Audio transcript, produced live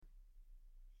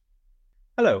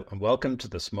Hello, and welcome to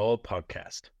The Small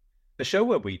Podcast, a show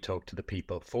where we talk to the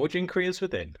people forging careers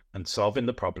within and solving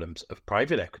the problems of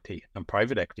private equity and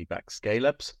private equity-backed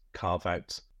scale-ups,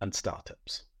 carve-outs, and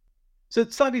startups. So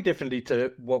it's slightly differently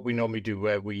to what we normally do,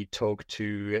 where we talk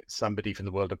to somebody from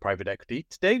the world of private equity.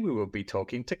 Today, we will be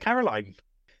talking to Caroline.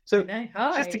 So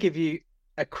just to give you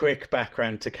a quick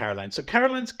background to Caroline. So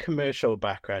Caroline's commercial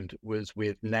background was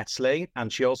with Nestle,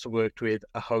 and she also worked with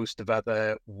a host of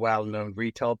other well-known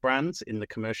retail brands in the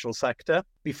commercial sector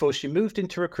before she moved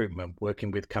into recruitment,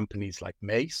 working with companies like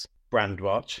Mace,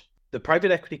 Brandwatch, the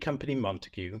private equity company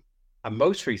Montague, and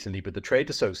most recently with the Trade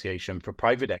Association for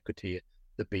Private Equity,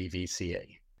 the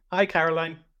BVCA. Hi,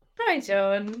 Caroline. Hi,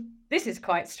 John. This is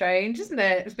quite strange, isn't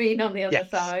it? Being on the other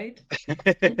side.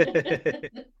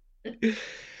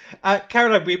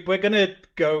 Caroline, we're going to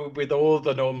go with all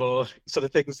the normal sort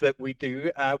of things that we do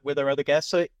with our other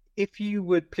guests. So if you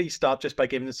would please start just by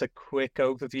giving us a quick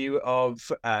overview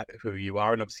of who you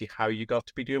are and obviously how you got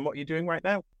to be doing what you're doing right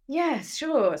now. Yes,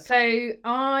 sure. So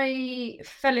I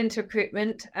fell into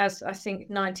recruitment, as I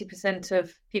think 90%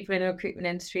 of people in the recruitment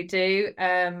industry do.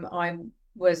 I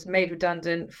was made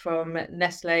redundant from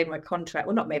Nestle. My contract,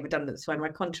 well, not made redundant, sorry, my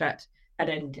contract had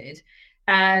ended.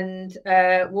 And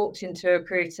walked into a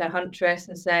recruiter, Huntress,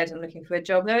 and said, I'm looking for a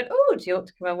job. And they went, oh, do you want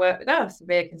to come and work with us and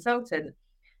be a consultant?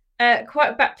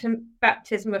 Quite a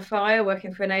baptism of fire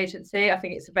working for an agency. I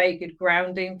think it's a very good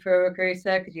grounding for a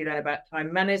recruiter because you learn about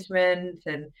time management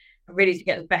and really to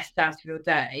get the best out of your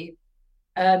day.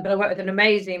 But I worked with an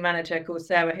amazing manager called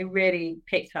Sarah who really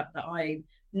picked up that I'm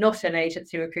not an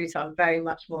agency recruiter. I'm very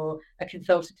much more a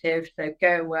consultative. So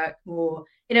go and work more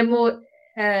in a more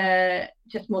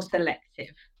just more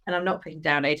selective. And I'm not putting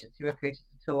down agency recruiters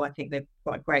at all. I think they've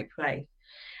got a great place.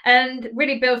 And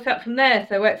really built up from there.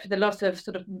 So I worked with a lot of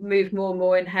sort of moved more and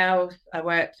more in-house. I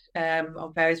worked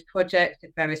on various projects,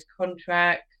 did various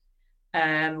contracts,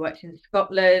 worked in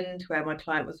Scotland where my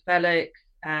client was Velux,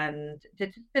 and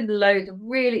did loads of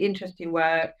really interesting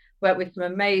work, worked with some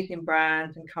amazing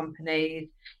brands and companies.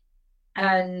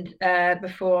 And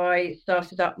before I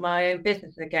started up my own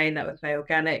business, again, that was very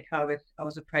organic. I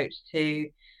was approached to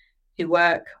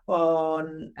work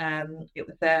on it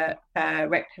was a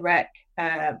rec to rec,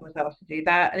 was asked to do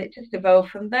that, and it just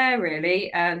evolved from there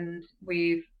really. And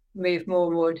we've moved more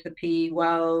and more into the PE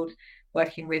world,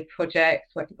 working on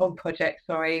projects,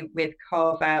 with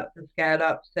carve outs and scale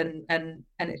ups, and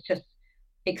it's just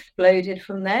exploded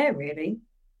from there really.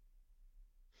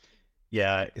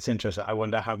 Yeah, it's interesting. I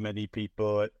wonder how many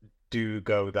people do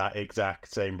go that exact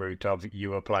same route of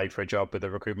you apply for a job with a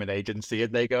recruitment agency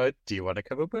and they go, do you want to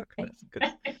come and work with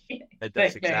us?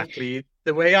 That's exactly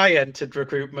the way I entered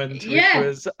recruitment, which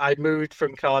was I moved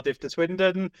from Cardiff to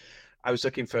Swindon. I was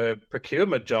looking for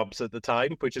procurement jobs at the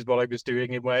time, which is what I was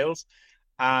doing in Wales.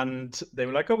 And they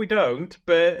were like, oh, we don't,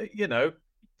 but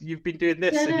you've been doing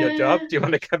this in your job. Do you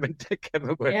want to come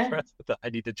and work for us? I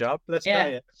need a job. Let's try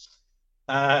it.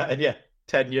 And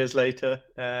 10 years later,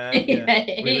 we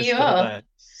were still there.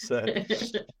 So,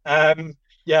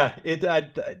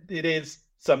 it is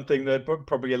something that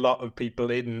probably a lot of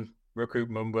people in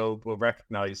recruitment will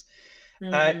recognize.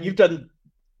 You've done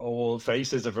all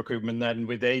phases of recruitment then,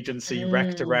 with agency,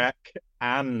 rec to rec,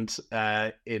 and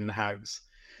in-house.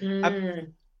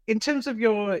 In terms of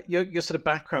your sort of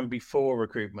background before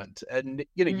recruitment, and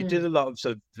you did a lot of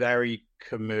sort of very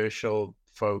commercial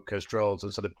focused roles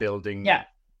and sort of building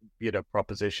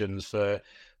propositions for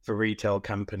retail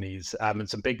companies, and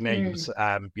some big names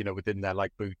within there,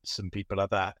 like Boots and people like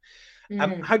that.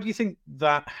 How do you think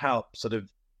that helps sort of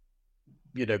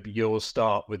your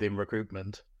start within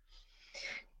recruitment?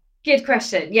 Good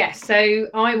question. Yes. So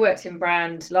I worked in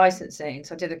brand licensing.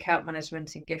 So I did account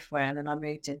management in giftware, and then I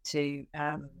moved into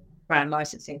brand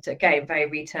licensing. So again, very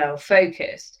retail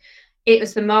focused. It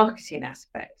was the marketing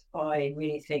aspect I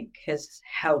really think has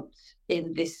helped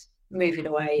in this moving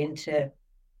away into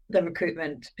the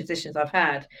recruitment positions I've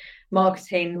had.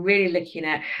 Marketing, really looking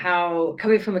at how,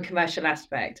 coming from a commercial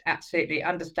aspect, absolutely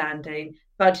understanding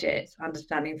budgets,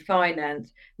 understanding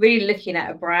finance, really looking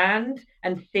at a brand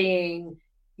and seeing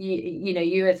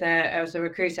you as a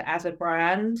recruiter, as a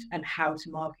brand, and how to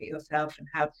market yourself and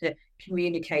how to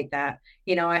communicate that.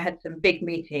 I had some big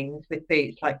meetings with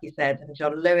Boots, like you said, and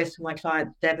John Lewis, my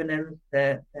client, Debenhams,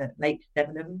 the late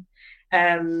Debenhams,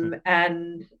 and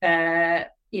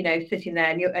sitting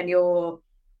there and you're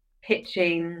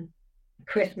pitching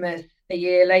Christmas a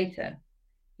year later.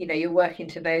 You're working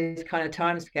to those kind of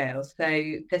timescales.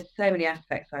 So there's so many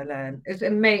aspects I learned. It's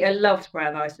amazing. I loved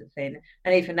brand licensing,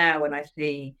 and even now when I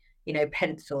see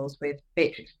pencils with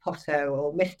Beatrix Potter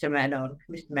or Mr. Men on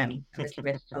Mr. Men, Mr.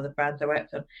 Mist, all the brands I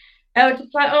worked on, I was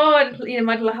just like, oh,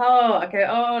 my little heart. I go,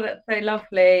 oh, that's so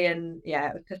lovely. And yeah,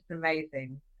 it was just an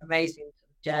amazing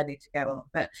journey to go on.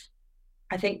 But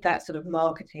I think that sort of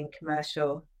marketing,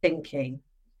 commercial thinking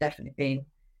definitely been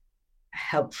a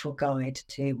helpful guide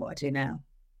to what I do now.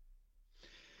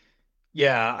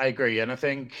 Yeah, I agree. And I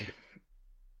think,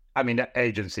 I mean,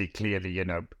 agency clearly,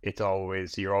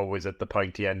 you're always at the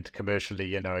pointy end commercially,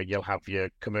 you'll have your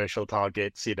commercial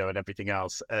targets, and everything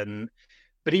else.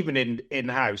 But even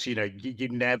in-house, you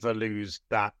never lose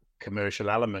that commercial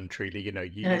element, really.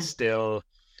 You're still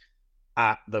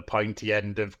at the pointy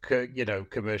end of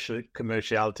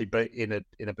commerciality, but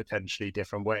in a potentially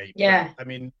different way. But Yeah. I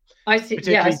mean, I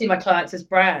particularly, see my clients as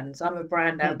brands. I'm a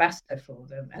brand hmm, ambassador for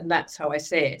them, and that's how I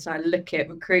see it. So I look at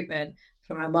recruitment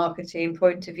from a marketing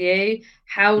point of view.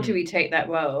 How do hmm, we take that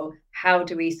role? How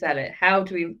do we sell it? How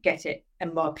do we get it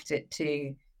and market it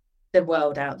to the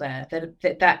world out there?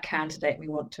 That candidate we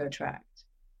want to attract,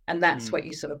 and that's hmm. what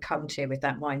you sort of come to with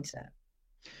that mindset.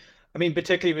 I mean,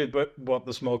 particularly with what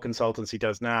the small consultancy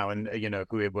does now, and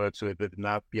who it works with within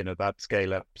that, that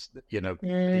scale up,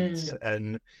 piece, Mm.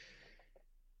 and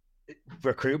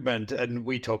recruitment. And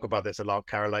we talk about this a lot,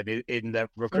 Caroline, in that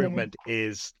Mm. recruitment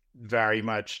is very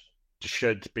much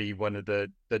should be one of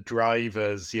the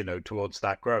drivers, towards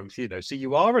that growth. So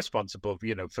you are responsible,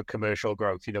 for commercial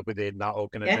growth, within that Yeah,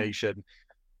 organization,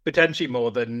 potentially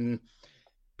more than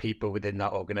people within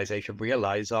that organization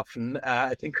realize often.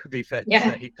 I think would be fair to yeah,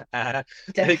 say. I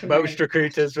think most definitely.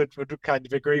 recruiters would kind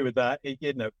of agree with that.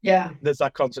 Yeah, There's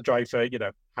that constant drive for,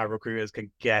 how recruiters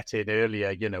can get in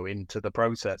earlier, into the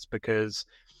process, because,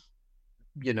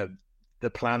 you know, the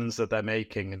plans that they're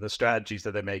making and the strategies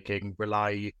that they're making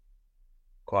rely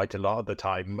quite a lot of the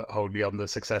time wholly on the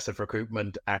success of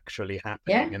recruitment actually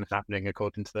yeah. happening and happening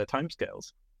according to their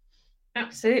timescales.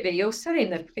 Absolutely. You're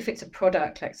selling if it's a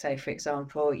product, let's say, for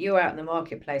example, you're out in the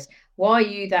marketplace. Why are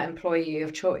you that employer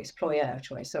of choice,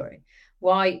 sorry.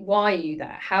 Why are you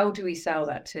that? How do we sell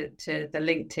that to the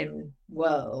LinkedIn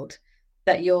world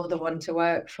that you're the one to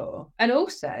work for? And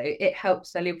also it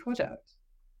helps sell your product.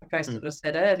 Like I Mm. sort of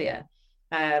said earlier.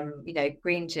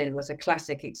 Green Gin was a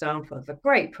classic example of a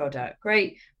great product.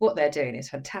 Great, what they're doing is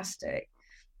fantastic.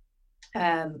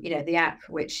 The app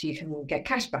which you can get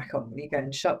cash back on when you go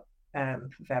and shop for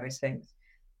various things.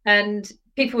 And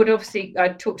people would obviously,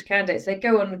 I'd talk to candidates, they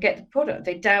go on and get the product,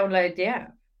 they download the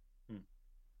app. Mm.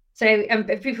 So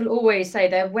people always say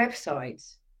their website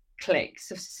clicks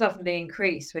have suddenly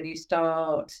increased when you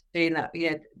start doing that,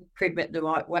 improvement the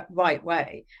right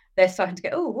way. They're starting to go,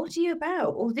 oh, what are you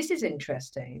about? Oh, this is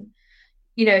interesting.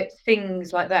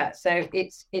 Things like that. So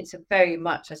it's a very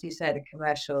much, as you said, a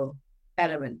commercial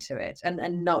element to it,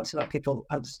 and not a lot of people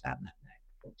understand that now,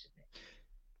 unfortunately.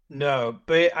 No,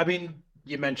 but I mean,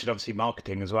 you mentioned obviously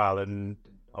marketing as well, and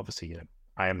obviously,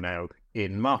 I am now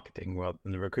in marketing rather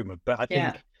than the recruitment, but I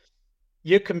Yeah. think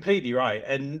you're completely right.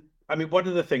 And I mean, one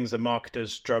of the things that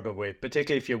marketers struggle with,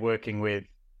 particularly if you're working with,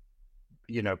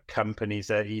 companies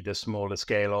that are either smaller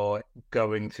scale or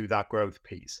going through that growth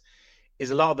piece,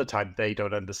 is a lot of the time they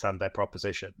don't understand their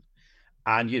proposition.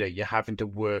 And you're having to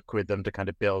work with them to kind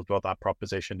of build what that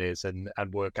proposition is, and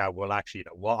work out, well, actually,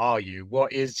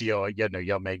 what is your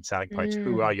main selling points,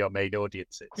 who Mm, are your main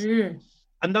audiences. mm,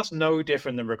 And that's no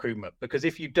different than recruitment, because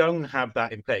if you don't have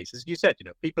that in place, as you said,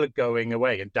 people are going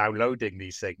away and downloading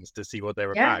these things to see what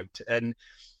they're yeah. about, and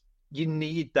you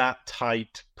need that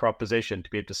tight proposition to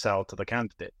be able to sell to the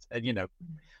candidates. And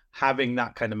having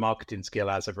that kind of marketing skill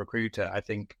as a recruiter, I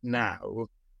think now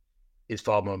is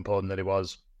far more important than it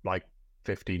was like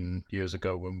 15 years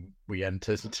ago when we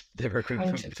entered the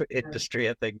recruitment 100%. industry,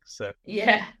 I think. So,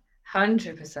 Yeah,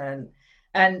 100%.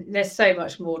 And there's so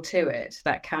much more to it,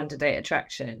 that candidate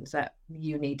attractions that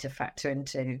you need to factor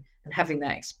into, and having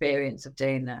that experience of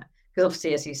doing that. Because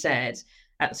obviously, as you said,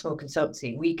 at the small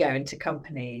consultancy, we go into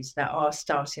companies that are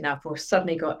starting up or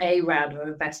suddenly got a round of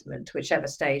investment, whichever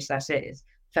stage that is,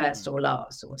 first or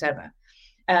last or whatever.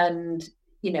 And,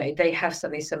 they have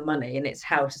suddenly some money and it's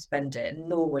how to spend it. And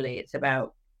normally it's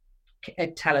about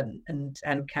talent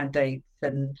and candidates,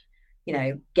 and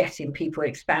getting people,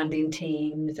 expanding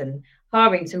teams and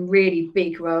hiring some really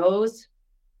big roles,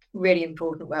 really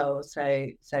important roles.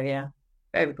 So yeah,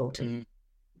 very important. mm,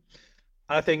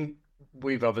 I think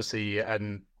we've obviously,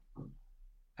 and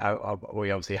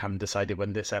we obviously haven't decided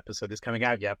when this episode is coming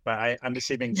out yet, but I'm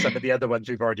assuming some of the other ones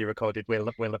we've already recorded will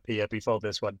appear before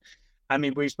this one. I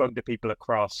mean, we've spoken to people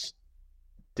across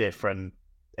different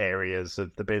areas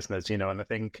of the business, and I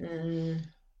think Mm,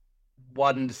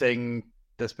 one thing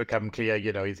that's become clear,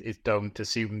 is don't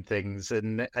assume things.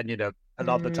 And a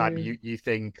lot of the time mm, you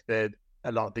think that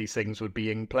a lot of these things would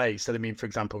be in place. And I mean, for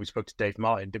example, we spoke to Dave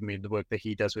Martin, didn't we, in the work that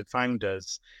he does with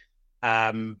founders,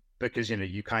 because,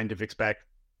 you kind of expect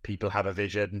people have a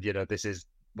vision, this is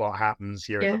what happens,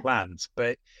 here are the plans,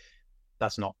 but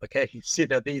that's not the case.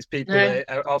 These people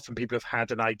are often people who've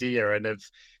had an idea and have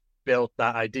built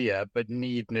that idea, but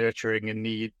need nurturing and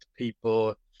need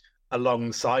people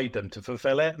alongside them to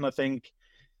fulfill it. And I think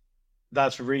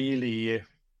that's really,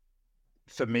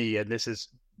 for me, and this is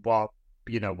what,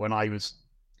 when I was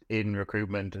in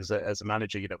recruitment as a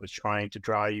manager, was trying to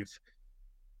drive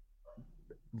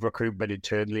recruitment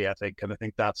internally, I think. And I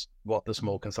think that's what the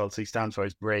small consultancy stands for,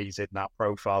 is raising that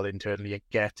profile internally and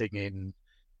getting in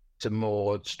to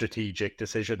more strategic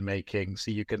decision making, so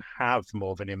you can have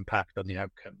more of an impact on the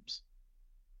outcomes.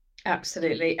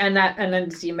 Absolutely. And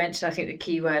as you mentioned, I think the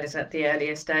key word is at the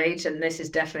earlier stage, and this is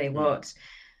definitely what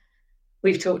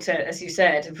we've talked to, as you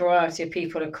said, a variety of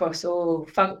people across all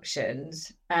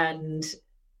functions, and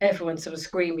everyone's sort of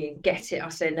screaming, get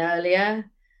us in earlier,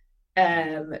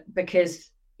 because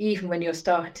even when you're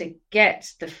starting to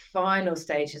get the final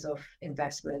stages of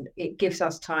investment, it gives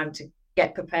us time to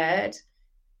get prepared,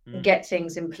 get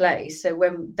things in place. So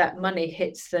when that money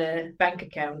hits the bank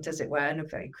account, as it were, in a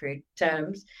very crude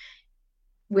terms,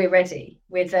 we're ready,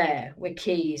 we're there, we're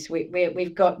keys,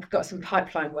 we've got some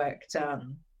pipeline work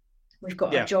done, we've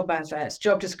got our job adverts,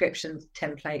 job descriptions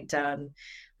template done,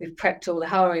 we've prepped all the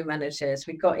hiring managers,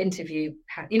 we've got interview,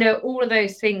 all of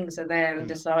those things are there and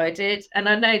decided. And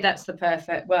I know that's the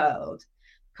perfect world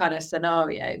kind of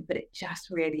scenario, but it just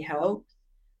really helps.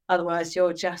 Otherwise,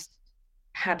 you're just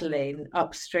paddling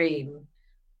upstream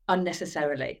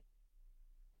unnecessarily.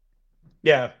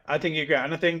 Yeah, I think you're great.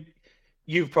 And I think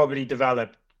you've probably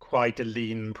developed quite a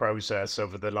lean process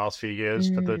over the last few years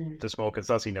for the small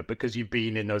consultancy, because you've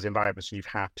been in those environments and you've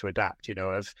had to adapt,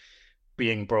 of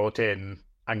being brought in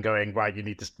and going, right, you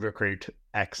need to recruit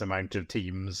X amount of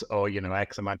teams or,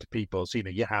 X amount of people. So,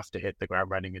 you have to hit the ground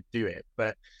running and do it.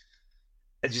 But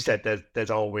as you said, there's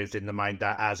always in the mind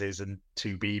that as is and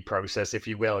to be process, if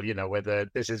you will, whether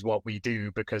this is what we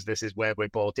do because this is where we're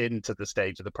brought into the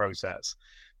stage of the process.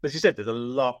 But as you said, there's a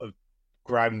lot of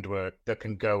groundwork that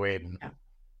can go in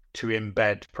to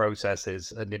embed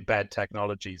processes and embed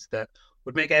technologies that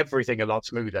would make everything a lot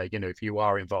smoother, if you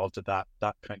are involved at that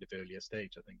kind of earlier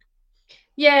stage, I think.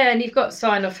 Yeah, and you've got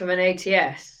sign off from an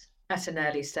ATS at an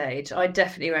early stage. I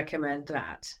definitely recommend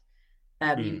that.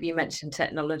 You mentioned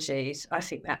technologies. I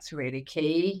think that's really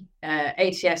key.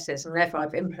 ATSs, whenever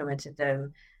I've implemented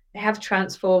them, they have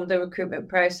transformed the recruitment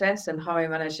process, and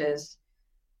hiring managers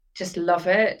just love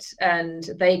it. And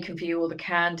they can view all the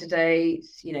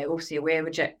candidates. Obviously we're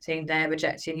rejecting, they're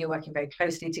rejecting. You're working very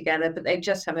closely together, but they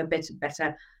just have a bit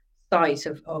better sight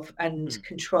of and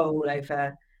control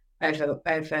over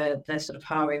the sort of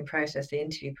hiring process, the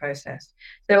interview process.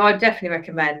 So I definitely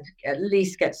recommend at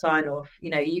least get sign off.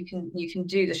 You can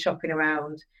do the shopping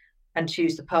around and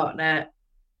choose the partner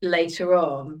later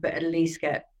on, but at least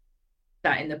get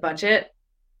that in the budget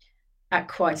at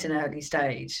quite an early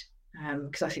stage,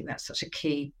 because I think that's such a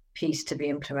key piece to be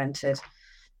implemented.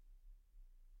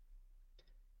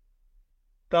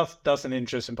 That's an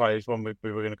interesting part. It's one we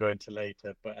were going to go into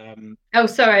later, but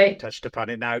sorry, touched upon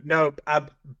it now. No,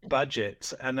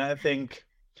 budgets, and I think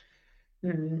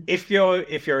if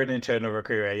you're an internal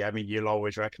recruiter, I mean, you'll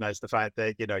always recognize the fact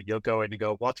that you'll go in and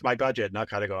go, "What's my budget?" And I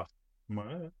kind of go,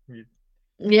 "Well, you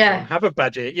don't have a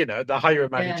budget." The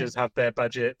hiring managers have their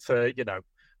budget for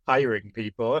hiring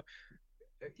people.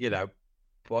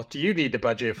 What do you need the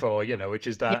budget for? Which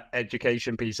is that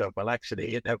education piece of, well,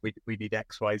 actually, we need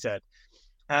X, Y, Z.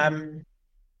 And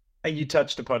you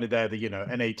touched upon it there that,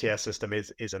 an ATS system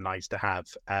is a nice to have.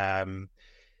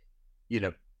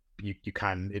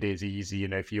 It is easy,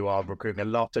 if you are recruiting a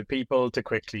lot of people, to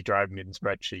quickly drive them in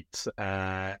spreadsheets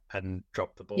and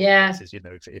drop the ball places,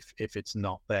 if it's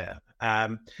not there.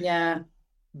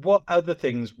 What other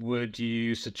things would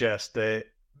you suggest that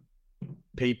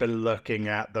people looking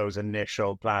at those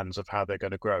initial plans of how they're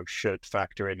going to grow should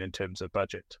factor in terms of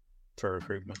budget for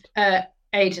recruitment?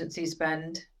 Agency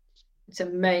spend. It's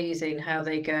amazing how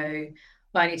they go,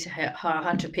 I need to hire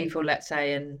 100 people, let's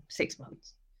say, in 6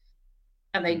 months.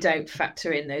 And they don't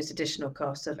factor in those additional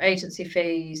costs of agency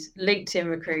fees, LinkedIn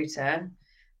Recruiter,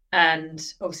 and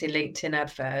obviously LinkedIn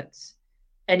adverts,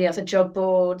 any other job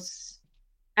boards,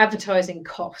 advertising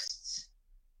costs.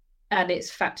 And it's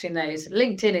factoring those.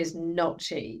 LinkedIn is not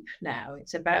cheap now.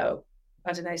 It's about,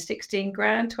 16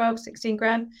 grand.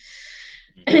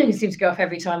 It seems to go off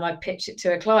every time I pitch it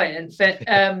to a client, but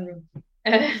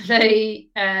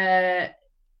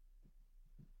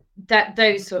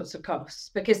those sorts of costs,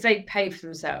 because they pay for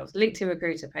themselves. LinkedIn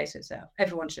Recruiter pays for itself.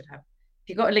 Everyone should have If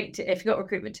you've got a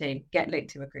recruitment team, get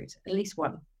LinkedIn Recruiter, at least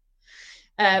one.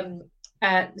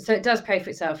 So it does pay for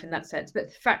itself in that sense,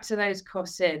 but factor those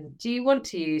costs in. Do you want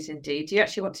to use Indeed? Do you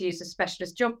actually want to use a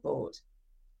specialist job board?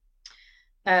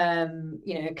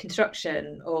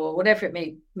 Construction or whatever it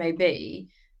may be.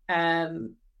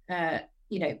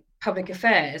 Public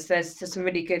affairs. There's some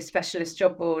really good specialist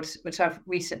job boards which I've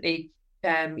recently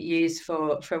used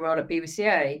for a role at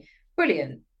BBCA.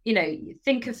 Brilliant.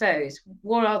 Think of those.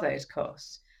 What are those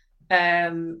costs?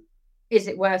 Is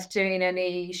it worth doing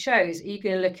any shows? Are you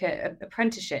going to look at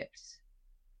apprenticeships?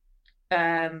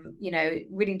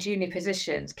 Really junior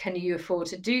positions. Can you afford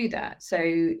to do that? So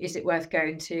is it worth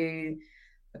going to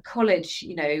a college,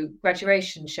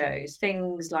 graduation shows,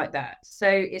 things like that? So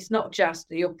it's not just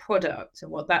your product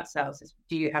and what that sells, is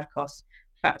do you have costs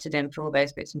factored in for all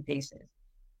those bits and pieces?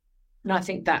 And I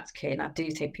think that's key. And I do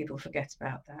think people forget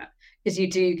about that, because you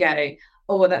do go,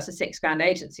 oh, well, that's a £6,000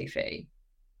 agency fee.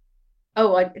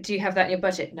 Oh, do you have that in your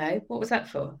budget? No. What was that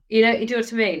for? You do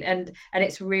what I mean? And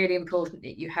it's really important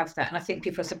that you have that. And I think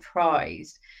people are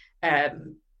surprised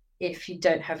if you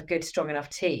don't have a good, strong enough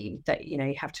team that,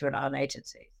 you have to rely on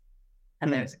agencies.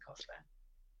 And there is a cost there.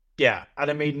 Yeah.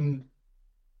 And I mean,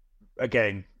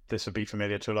 again, this will be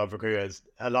familiar to a lot of recruiters.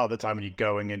 A lot of the time when you're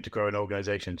going into growing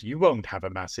organizations, you won't have a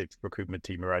massive recruitment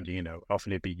team around you.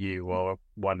 Often it'd be you or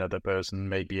one other person,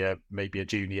 maybe a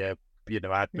junior,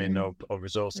 admin or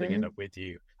resourcing, with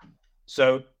you.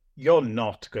 So you're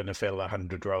not going to fill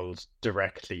 100 roles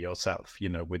directly yourself,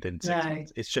 within 6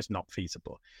 months. It's just not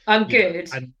feasible. I'm good.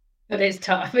 But it's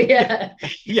tough, yeah.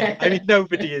 Yeah, I mean,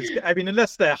 nobody is. I mean,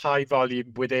 unless they're high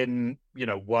volume within,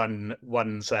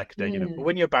 one sector. But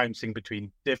when you're bouncing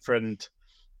between different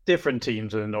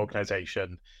teams in an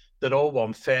organization that all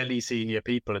want fairly senior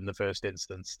people in the first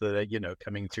instance that are,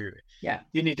 coming through. Yeah,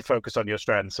 you need to focus on your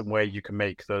strengths and where you can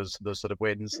make those sort of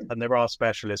wins. And there are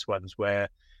specialist ones where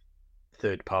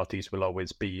third parties will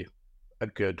always be a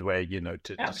good way,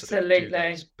 to absolutely. Sort of do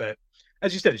those. But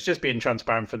as you said, it's just being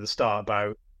transparent from the start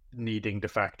about needing to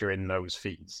factor in those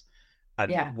fees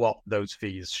and what those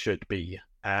fees should be,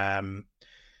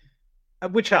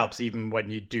 which helps even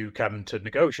when you do come to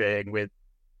negotiating with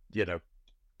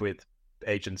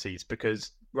agencies,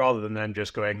 because rather than them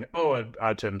just going, oh,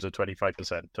 our terms are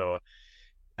 25%, or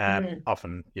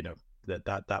often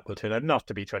that will turn out not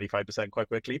to be 25% quite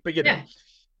quickly, but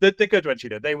the good ones,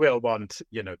 they will want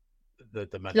the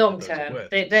money long term.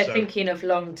 They're thinking of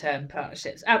long term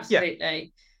partnerships.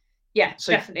 Absolutely. Yeah,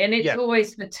 so, definitely. And it's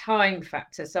always the time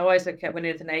factor. So I always look at when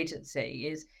it's an agency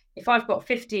is, if I've got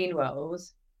 15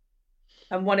 roles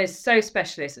and one is so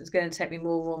specialist, it's going to take me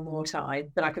more and more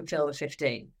time than I can fill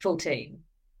the full team.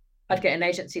 I'd get an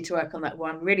agency to work on that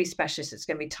one really specialist. It's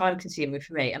going to be time consuming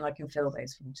for me, and I can fill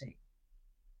those 14.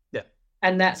 Yeah.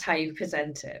 And that's how you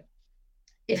present it.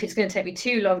 If it's going to take me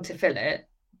too long to fill it,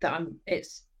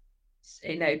 it's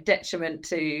detriment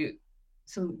to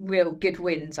some real good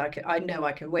wins. I know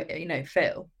I can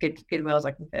fill good roles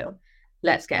I can fill.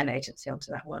 Let's get an agency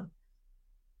onto that one.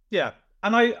 Yeah.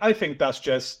 And I think that's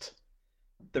just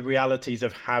the realities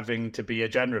of having to be a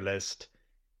generalist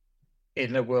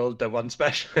in a world that wants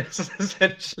specialists,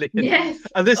 essentially. Yes.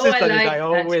 And this is something I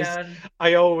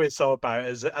always thought about,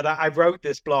 and I wrote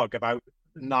this blog about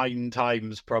 9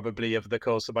 times probably over the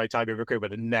course of my time in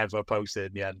recruitment and never posted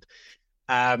in the end.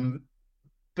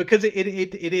 Because it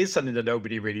is something that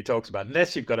nobody really talks about,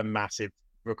 unless you've got a massive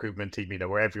recruitment team,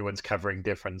 where everyone's covering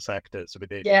different sectors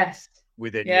within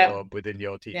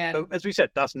your team. Yeah. So as we said,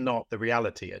 that's not the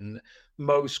reality, and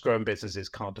most growing businesses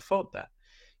can't afford that.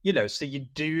 So you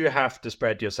do have to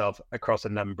spread yourself across a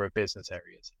number of business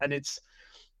areas, and it's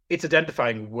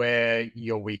identifying where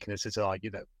your weaknesses are.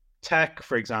 Tech,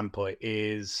 for example,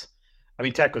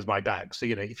 tech was my bag. So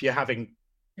if you're having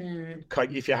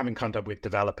contact with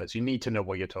developers, you need to know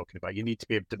what you're talking about. You need to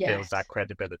be able to build that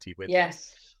credibility with them.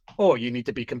 Or you need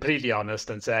to be completely honest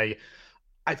and say,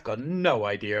 I've got no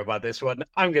idea about this one.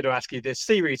 I'm going to ask you this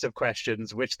series of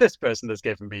questions, which this person has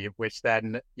given me, which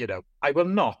then, I will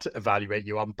not evaluate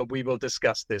you on, but we will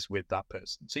discuss this with that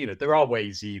person. So, there are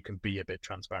ways you can be a bit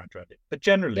transparent around it. But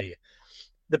generally,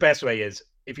 the best way is,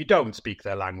 if you don't speak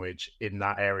their language in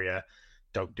that area,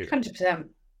 don't do it. 100%.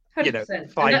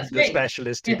 100%. Find the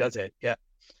specialist who does it. Yeah.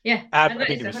 Yeah.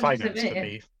 It was finance for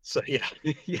me. So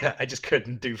yeah, I just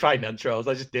couldn't do finance roles.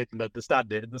 I just didn't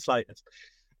understand it in the slightest.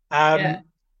 And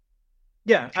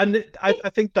I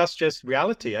think that's just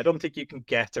reality. I don't think you can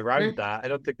get around that. I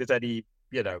don't think there's any,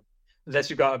 unless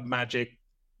you've got a magic,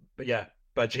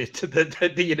 budget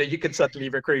that you can suddenly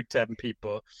recruit 10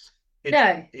 people.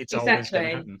 It's always going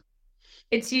to happen.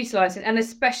 It's utilising, and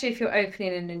especially if you're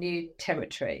opening in a new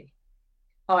territory.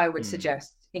 I would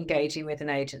suggest engaging with an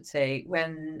agency.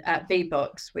 When at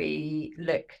VBox, we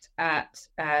looked at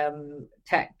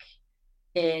tech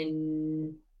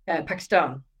in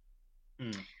Pakistan.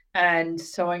 And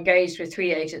so I engaged with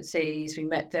 3 agencies. We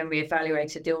met them, we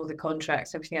evaluated all the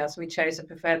contracts, everything else. And we chose a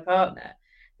preferred partner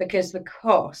because the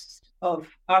cost of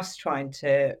us trying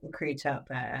to recruit out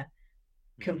there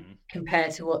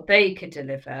compared to what they could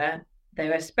deliver, they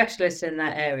were specialists in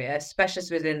that area,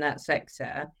 specialists within that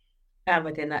sector and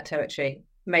within that territory,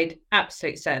 made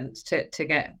absolute sense to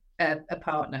get a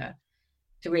partner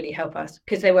to really help us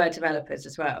because they were developers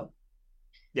as well.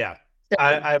 Yeah. So,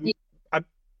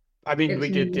 I mean, we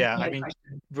did, yeah. I mean,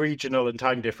 regional and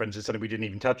time difference is something we didn't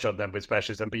even touch on then with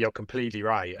specialism, but you're completely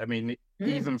right. I mean,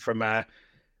 even from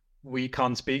we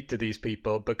can't speak to these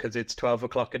people because it's 12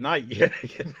 o'clock at night.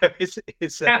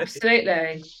 It's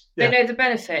absolutely. They know the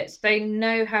benefits. They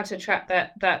know how to attract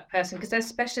that person because they're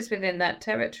specialists within that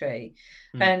territory.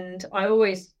 And I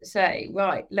always say,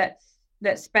 right,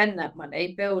 let's spend that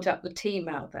money, build up the team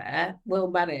out there.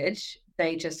 We'll manage.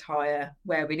 They just hire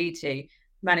where we need to.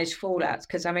 Manage fallouts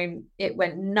because I mean it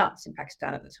went nuts in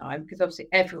Pakistan at the time because obviously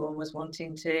everyone was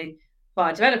wanting to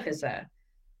hire developers there,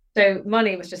 so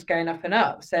money was just going up and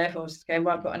up. So everyone was just going,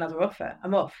 well, I've got another offer,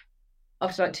 I'm off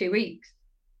after like 2 weeks.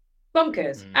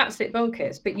 Bonkers, absolute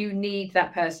bonkers. But you need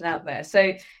that person out there.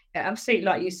 So absolutely,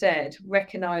 like you said,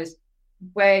 recognize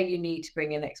where you need to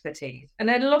bring in expertise. And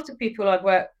then a lot of people I've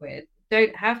worked with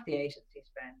don't have the agency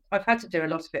spend. I've had to do a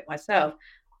lot of it myself,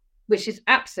 which is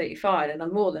absolutely fine. And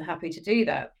I'm more than happy to do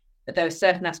that. But there are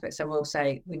certain aspects I will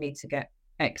say we need to get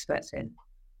experts in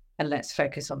and let's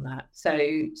focus on that. So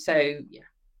yeah.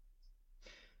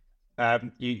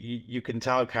 You can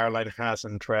tell Caroline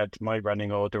hasn't read my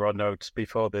running order or notes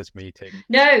before this meeting.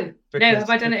 No, have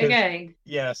I done it again?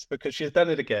 Yes, because she's done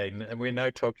it again. And we're now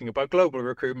talking about global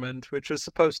recruitment, which was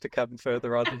supposed to come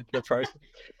further on in the process.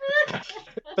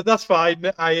 But that's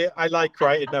fine. I like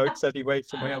writing notes anyway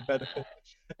for my own benefit.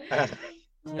 I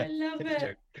love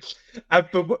it.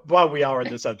 But while we are on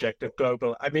the subject of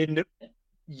global, I mean,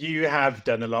 you have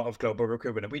done a lot of global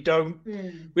recruitment, and we don't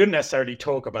necessarily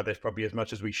talk about this probably as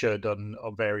much as we should on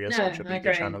various social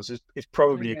media channels. It's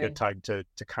probably a good time to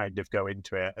kind of go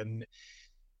into it. And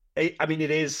I mean,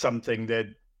 it is something that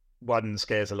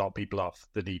scares a lot of people off,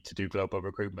 the need to do global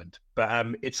recruitment. But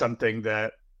it's something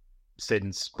that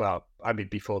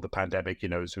before the pandemic,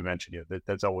 as we mentioned,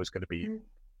 there's always going to be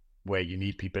where you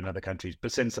need people in other countries.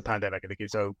 But since the pandemic, I think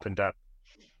it's opened up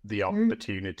the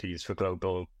opportunities for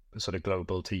global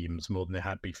teams more than they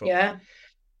had before. Yeah,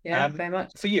 very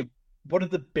much. For you, what are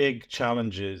the big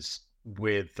challenges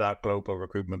with that global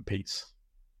recruitment piece?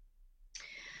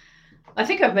 I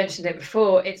think I've mentioned it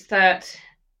before. It's that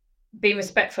being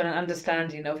respectful and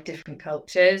understanding of different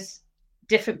cultures,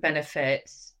 different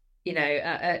benefits.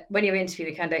 When you interview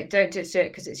the candidate, don't just do it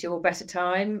because it's your better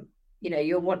time.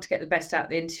 You'll want to get the best out of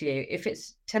the interview. If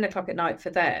it's 10 o'clock at night for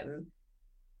them,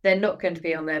 they're not going to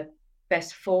be on their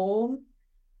best form,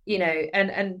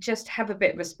 and just have a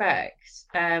bit of respect.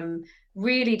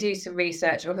 Really do some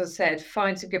research. Like I said,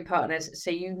 find some good partners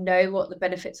so you know what the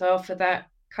benefits are for that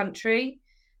country.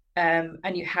 And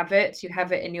you have it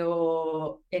in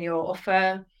your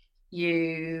offer.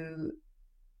 You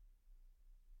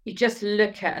just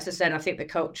look at, as I said, I think the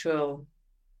cultural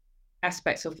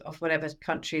aspects of whatever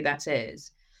country that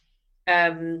is.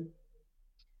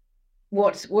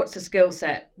 What's the skill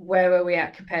set? Where are we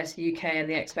at compared to the UK and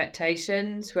the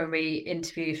expectations? When we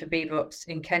interview for VBox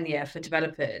in Kenya for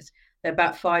developers, they're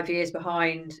about 5 years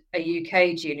behind a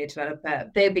UK junior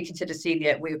developer. They would be considered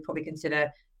senior. We would probably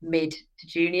consider mid to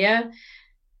junior,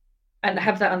 and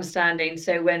have that understanding.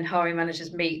 So when hiring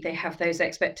managers meet, they have those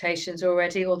expectations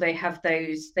already, or they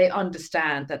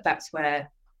understand that that's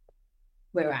where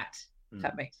we're at. If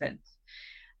that makes sense.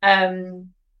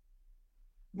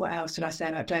 What else did I say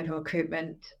about global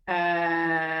recruitment?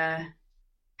 How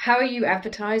are you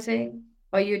advertising?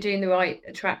 Are you doing the right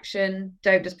attraction?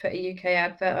 Don't just put a UK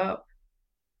advert up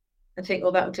and think,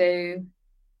 well, that'll do.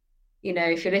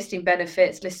 If you're listing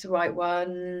benefits, list the right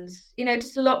ones.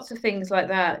 Just lots of things like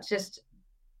that.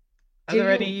 Are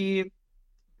there any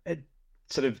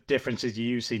sort of differences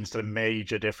you've seen, sort of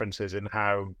major differences in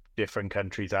how different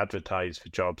countries advertise for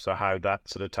jobs, or how that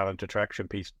sort of talent attraction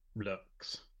piece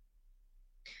looks?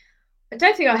 I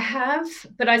don't think I have,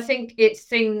 but I think it's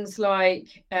things like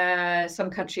some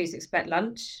countries expect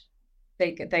lunch.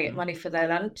 They get money for their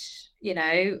lunch,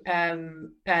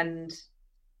 and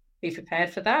be prepared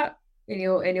for that in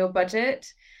your budget.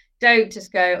 Don't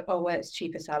just go, oh, well, it's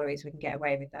cheaper salaries, we can get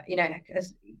away with that.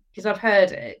 Because I've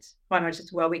heard it. Why not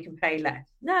just, well, we can pay less?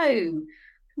 No,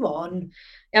 come on.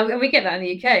 And we get that in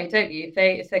the UK, don't you?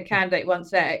 If their candidate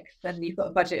wants X and you've got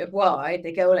a budget of Y,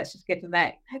 they go, well, let's just give them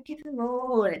X. No, give them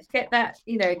all. Let's get that,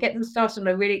 get them started on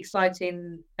a really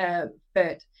exciting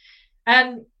foot.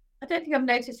 And I don't think I've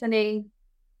noticed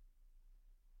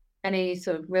any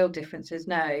sort of real differences,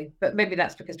 no. But maybe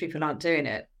that's because people aren't doing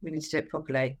it. We need to do it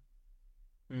properly.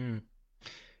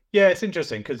 Yeah, it's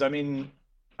interesting because I mean,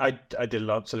 I did a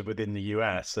lot sort of within the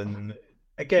US, and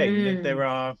again, there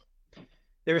are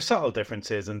subtle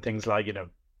differences and things like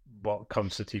what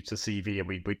constitutes a CV, and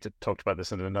we talked about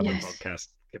this in another podcast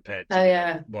compared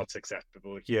to what's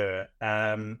acceptable here.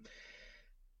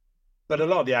 But a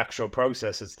lot of the actual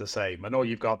process is the same, and all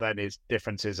you've got then is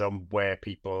differences on where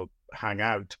people hang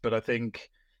out. But I think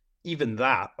even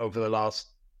that over the last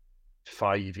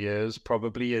 5 years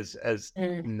probably has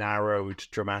narrowed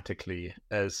dramatically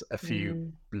as a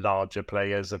few larger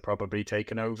players have probably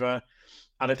taken over.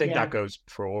 And I think that goes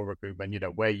for all recruitment,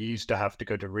 where you used to have to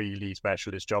go to really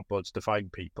specialist job boards to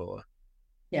find people.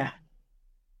 Yeah.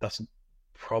 That's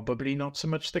probably not so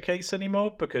much the case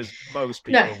anymore, because most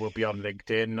people will be on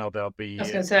LinkedIn, or they'll be,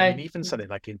 even something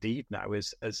like Indeed now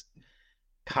has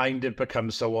kind of become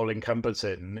so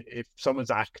all-encompassing. If someone's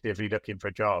actively looking for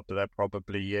a job, they're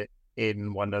probably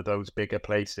in one of those bigger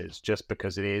places just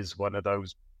because it is one of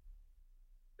those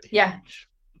huge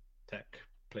tech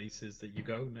places that you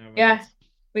go now. Yeah,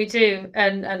 we do.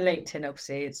 And LinkedIn,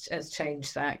 obviously, has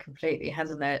changed that completely,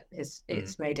 hasn't it? It's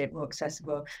made it more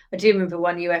accessible. I do remember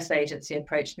one US agency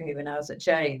approached me when I was at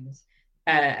James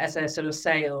as a sort of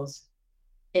sales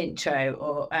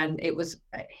intro, and it was,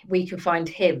 we can find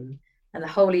him, and the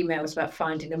whole email was about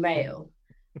finding a male.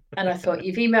 And I thought,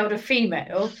 you've emailed a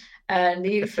female, and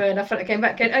I felt I came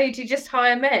back going, oh, do you just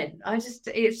hire men?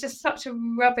 It's just such a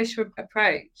rubbish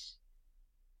approach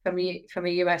from a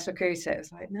US recruiter. It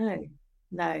was like, no,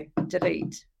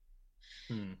 delete.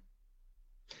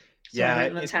 Yeah,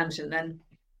 I'm on a tangent then.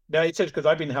 No, it's just because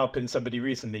I've been helping somebody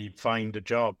recently find a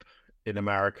job in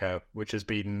America, which has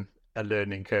been a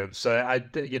learning curve. So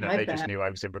they just knew I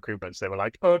was in recruitment, so they were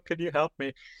like, "Oh, can you help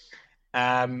me?"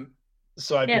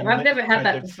 So I've never had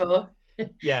that before.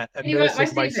 Yeah,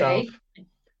 immersing myself.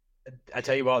 I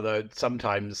tell you what, though,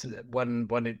 sometimes one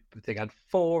thing, I had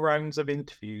 4 rounds of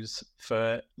interviews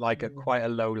for like quite a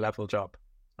low level job.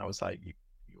 I was like, you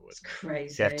would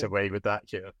crazy. Get away with that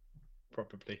here,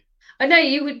 probably. I know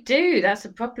you would do. That's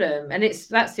a problem, and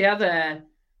that's the other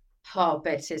hard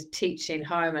bit, is teaching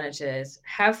hiring managers.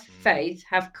 Have faith,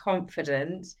 have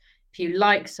confidence. If you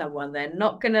like someone, they're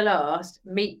not going to last.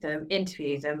 Meet them,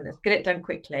 interview them. Let's get it done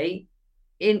quickly,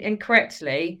 and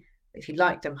correctly. If you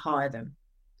like them, hire them.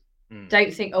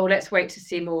 Don't think, oh, let's wait to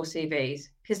see more CVs,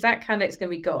 because that candidate's going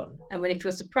to be gone. And if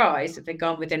you're surprised if they're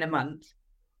gone within a month,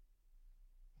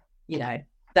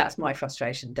 that's my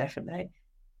frustration, definitely.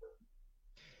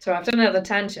 So I've done another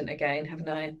tangent again, haven't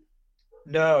I?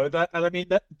 No,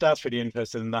 that's really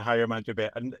interesting in the hiring manager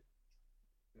bit, and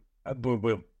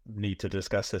we'll need to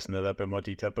discuss this in a little bit more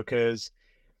detail, because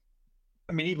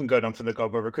even going on from the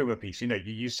global recruitment piece,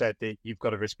 you said that you've got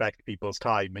to respect people's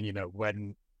time, and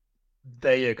when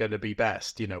they are going to be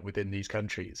best, within these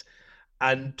countries.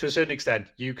 And to a certain extent,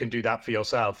 you can do that for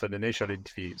yourself in initial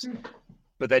interviews,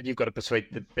 but then you've got to persuade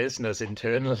the business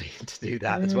internally to do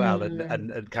that as well,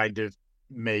 and kind of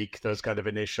make those kind of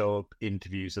initial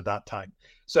interviews at that time.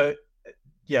 So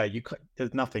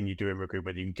there's nothing you do in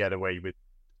recruitment you can get away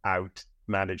without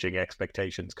managing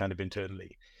expectations kind of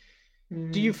internally.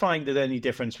 Do you find that any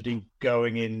difference between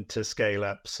going into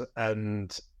scale-ups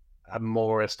and a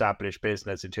more established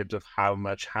business in terms of how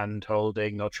much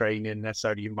hand-holding or training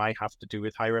necessarily you might have to do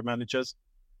with hiring managers?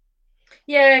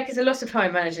 Yeah, because a lot of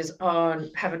hiring managers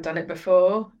haven't done it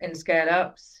before in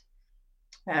scale-ups.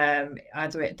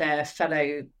 Either their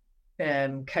fellow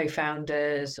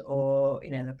co-founders, or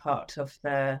they're part of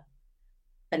the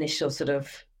initial sort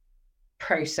of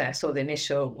process, or the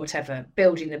initial whatever,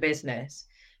 building the business,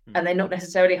 and they're not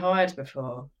necessarily hired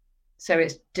before. So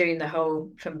it's doing the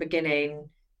whole from beginning.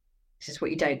 This is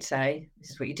what you don't say.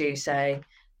 This is what you do say.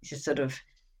 This is sort of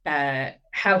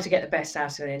how to get the best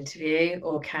out of an interview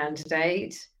or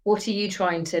candidate. What are you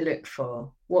trying to look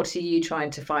for? What are you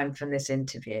trying to find from this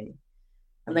interview?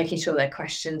 And making sure their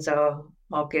questions are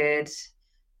good.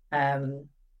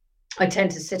 I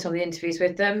tend to sit on the interviews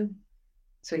with them,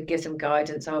 so we give them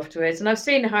guidance afterwards. And I've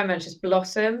seen hiring managers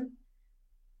blossom,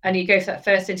 and you go for that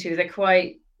first interview, they're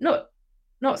quite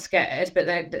not scared, but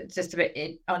they're just a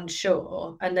bit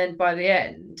unsure. And then by the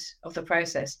end of the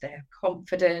process, they're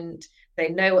confident. They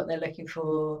know what they're looking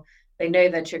for. They know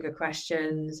their trigger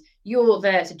questions. You're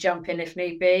there to jump in if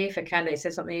need be. If a candidate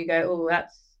says something, you go, oh,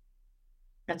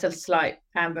 that's a slight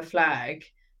amber flag.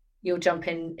 you'll jump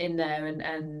in there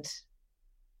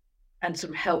and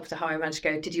sort of help the hiring manager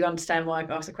go, did you understand why I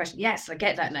asked the question? Yes, I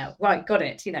get that now. Right, got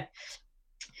it,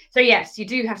 So yes, you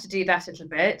do have to do that a little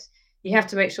bit. You have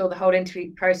to make sure the whole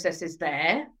interview process is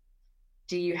there.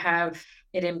 Do you have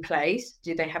it in place?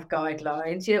 Do they have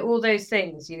guidelines? All those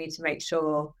things you need to make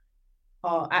sure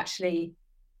are actually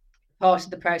part of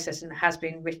the process and has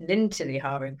been written into the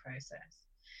hiring process.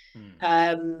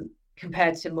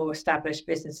 Compared to more established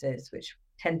businesses, which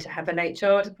tend to have an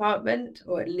HR department,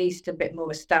 or at least a bit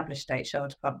more established HR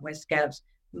department, where scale-ups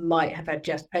might have had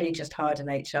only just hired an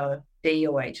HRD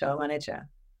or HR manager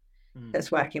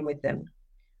that's working with them.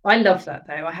 I love that,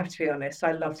 though. I have to be honest.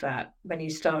 I love that when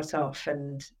you start off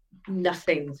and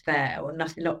nothing's there, or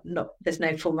nothing, not there's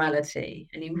no formality,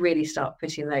 and you really start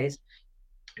putting those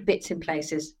bits and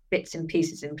pieces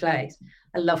in place.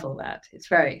 I love all that. It's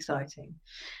very exciting.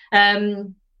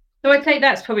 So I'd say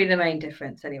that's probably the main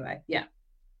difference anyway. Yeah.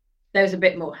 There's a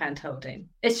bit more hand-holding.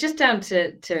 It's just down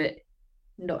to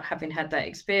not having had that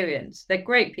experience. They're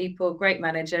great people, great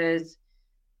managers,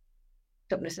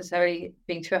 not necessarily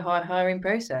being through a hard hiring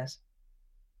process.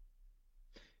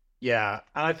 Yeah,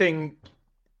 and I think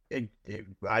I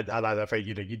think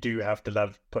you do have to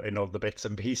love putting all the bits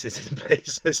and pieces in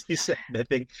place, as you said.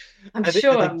 I'm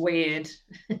I'm weird.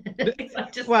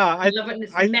 I love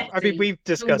it. I mean, we've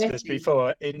discussed this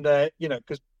before in the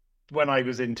because when I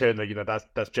was internally,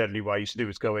 that's generally what I used to do,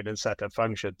 was go in and set up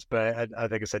functions. But I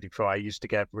think I said before, I used to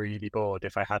get really bored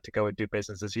if I had to go and do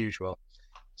business as usual.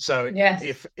 So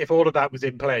if all of that was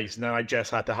in place, and then I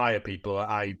just had to hire people,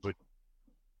 I would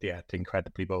get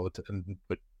incredibly bored and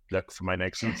would look for my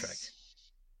next contract.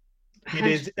 It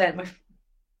is that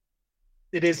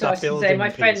building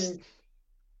piece. Friend,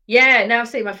 now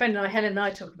see, my friend and I, Helen and I,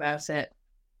 talk about it,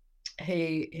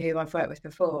 who I've worked with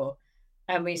before,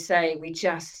 and we say we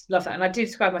just love that. And I do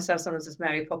describe myself sometimes as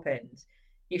Mary Poppins.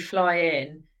 You fly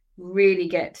in, really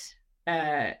get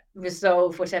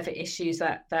resolve whatever issues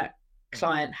that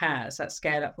client has, that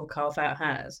scale up or carve out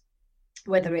has,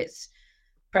 whether it's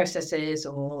processes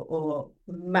or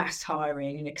mass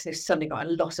hiring, because they've suddenly got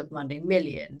a lot of money,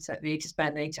 millions, that they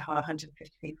need to hire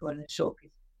 150 people in a short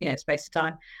space of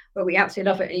time. But we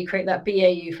absolutely love it. And you create that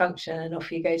BAU function and off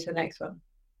you go to the next one.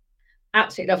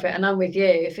 Absolutely love it. And I'm with you.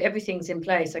 If everything's in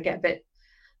place, I get a bit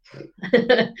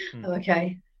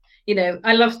okay.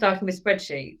 I love starting with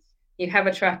spreadsheets. You have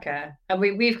a tracker, and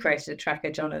we've created a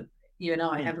tracker, John, you and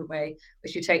I, haven't we,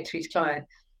 which you take to each client,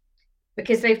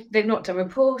 because they've not done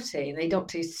reporting, they don't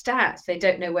do stats, they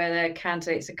don't know where their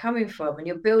candidates are coming from, and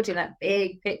you're building that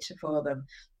big picture for them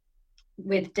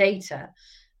with data,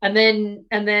 and then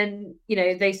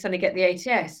they suddenly get the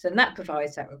ATS, and that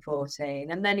provides that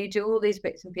reporting, and then you do all these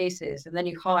bits and pieces, and then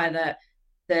you hire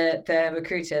the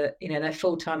recruiter, their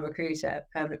full-time recruiter,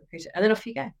 permanent recruiter, and then off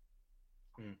you go.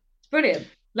 It's brilliant.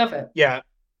 Love it. Yeah.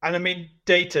 And I mean,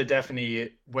 data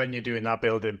definitely, when you're doing that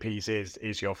building piece,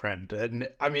 is your friend. And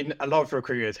I mean, a lot of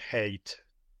recruiters hate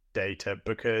data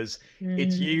because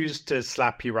it's used to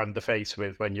slap you around the face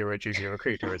with when you're a junior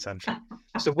recruiter, essentially.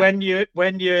 So when you're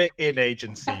in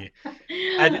agency,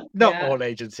 and not all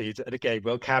agencies, and again,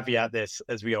 we'll caveat this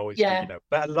as we always do,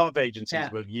 but a lot of agencies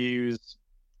will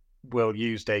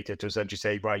use data to essentially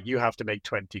say, right, you have to make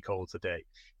 20 calls a day.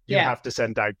 You have to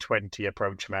send out 20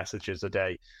 approach messages a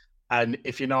day. And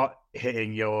if you're not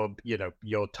hitting your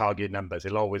target numbers,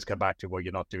 it'll always come back to, well,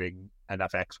 you're not doing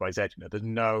enough X, Y, Z. There's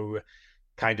no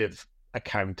kind of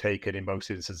account taken in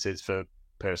most instances for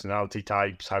personality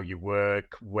types, how you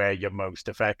work, where you're most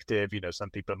effective. Some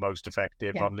people are most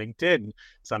effective on LinkedIn.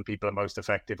 Some people are most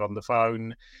effective on the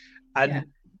phone. And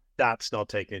that's not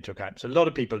taken into account. So a lot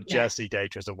of people just see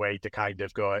data as a way to kind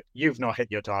of go, you've not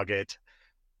hit your target,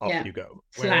 off you go.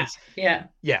 Whereas,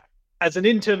 as an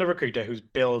internal recruiter who's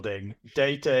building,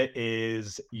 data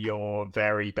is your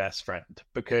very best friend,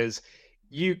 because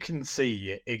you can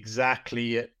see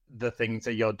exactly the things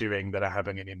that you're doing that are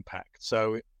having an impact.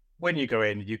 So when you go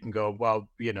in, you can go, well,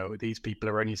 these people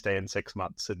are only staying 6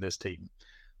 months in this team.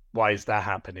 Why is that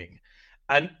happening?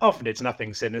 And often it's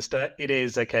nothing sinister. It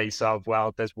is a case of,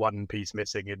 well, there's one piece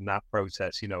missing in that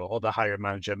process, or the hiring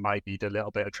manager might need a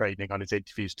little bit of training on his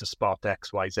interviews to spot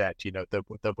X, Y, Z,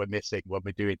 that we're missing when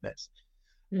we're doing this.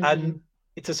 And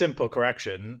it's a simple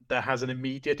correction that has an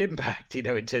immediate impact,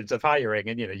 in terms of hiring.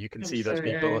 And, you can see those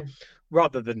people,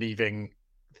 rather than leaving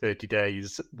 30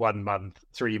 days, 1 month,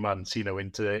 3 months,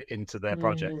 into their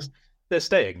projects, they're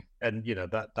staying. And,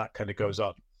 that kind of goes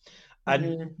on.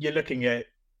 And you're looking at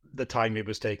the time it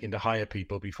was taking to hire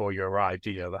people before you arrived,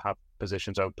 that have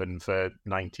positions open for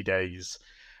 90 days.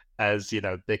 as,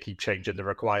 they keep changing the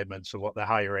requirements for what they're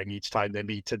hiring each time they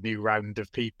meet a new round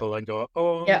of people and go,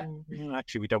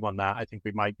 actually, we don't want that. I think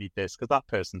we might need this because that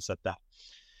person said that.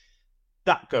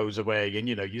 That goes away, and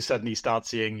you suddenly start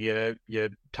seeing your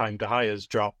time to hires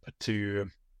drop to,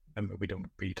 and we don't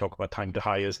really talk about time to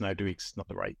hires now, do we? It's not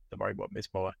the right one. It's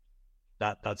more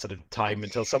that sort of time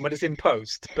until someone is in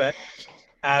post, but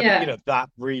that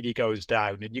really goes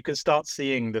down, and you can start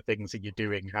seeing the things that you're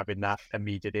doing having that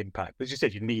immediate impact. As you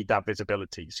said, you need that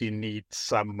visibility, so you need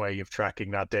some way of tracking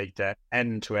that data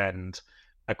end to end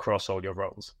across all your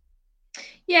roles.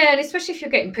 Yeah, and especially if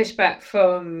you're getting pushback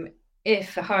from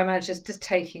if a hiring manager is just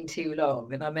taking too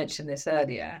long, and I mentioned this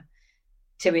earlier,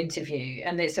 to interview,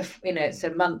 and it's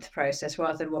a month process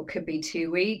rather than what could be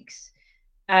 2 weeks,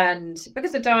 and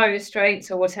because of diary restraints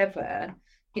or whatever,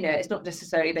 it's not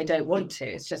necessarily they don't want to,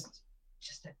 it's just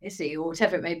busy or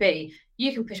whatever it may be.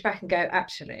 You can push back and go,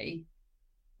 actually,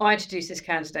 I introduced this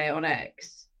candidate on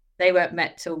X, they weren't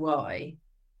met till Y,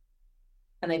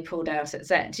 and they pulled out at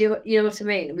Z. Do you know what I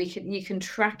mean? You can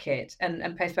track it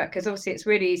and push back, because obviously it's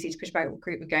really easy to push back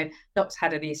recruitment going, not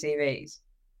had any CVs,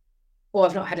 or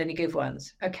I've not had any good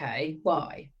ones. Okay,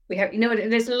 why? We have,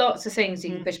 there's lots of things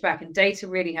you can push back, and data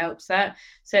really helps that.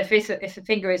 So if a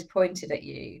finger is pointed at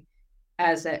you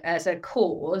as a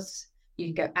cause,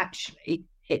 you can go, actually,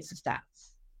 it's the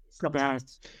stats. It's not bad.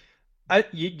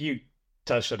 You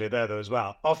touched on it there though as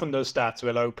well. Often those stats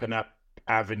will open up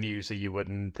avenues that you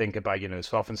wouldn't think about.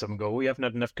 So often someone go, we haven't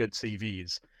had enough good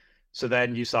CVs. So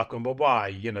then you start going, well,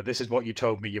 why? This is what you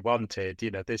told me you wanted.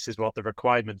 This is what the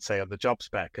requirements say on the job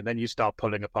spec. And then you start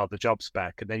pulling apart the job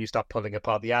spec, and then you start pulling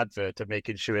apart the advert and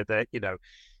making sure that,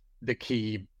 the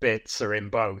key bits are in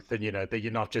both, and, that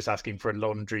you're not just asking for a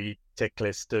laundry tick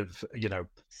list of,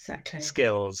 exactly.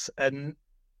 skills. And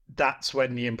that's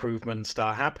when the improvements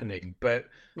start happening. But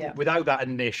without that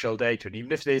initial data, and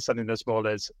even if it is something as small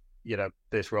as,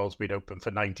 this role's been open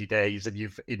for 90 days and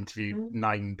you've interviewed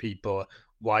 9 people,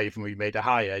 why haven't we made a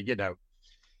hire,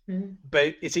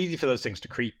 But it's easy for those things to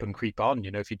creep on,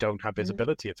 if you don't have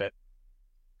visibility of it.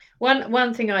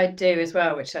 One thing I do as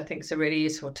well, which I think is a really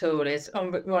useful tool, is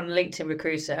on LinkedIn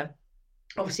Recruiter.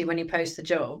 Obviously, when you post the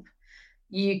job,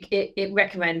 it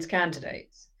recommends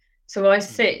candidates. So I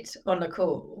sit on a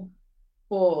call,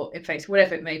 or in fact,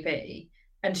 whatever it may be,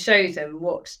 and show them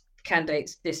what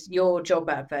candidates your job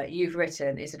advert you've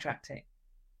written is attracting.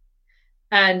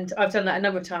 And I've done that a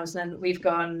number of times, and then we've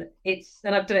gone,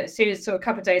 and I've done it as soon as, a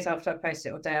couple of days after I post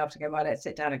it, or day after, go, right, let's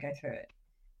sit down and go through it.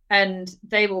 And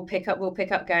they will pick up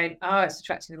going, it's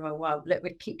attracting them. Well, look,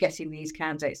 we keep getting these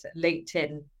candidates that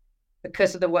LinkedIn,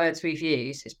 because of the words we've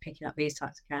used, is picking up these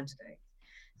types of candidates.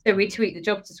 So we tweak the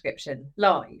job description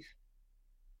live.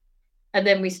 And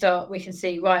then we can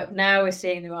see, right, now we're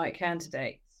seeing the right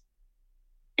candidates.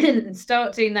 And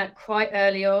start doing that quite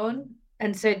early on.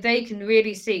 And so they can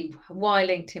really see why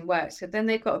LinkedIn works. So then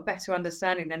they've got a better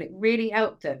understanding, and it really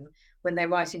helped them when they're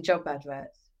writing job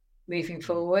adverts. Moving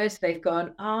forward, they've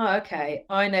gone, okay,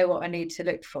 I know what I need to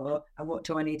look for, and what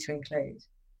do I need to include?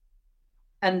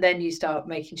 And then you start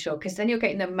making sure, because then you're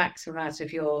getting the maximum out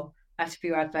of your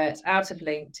adverts, out of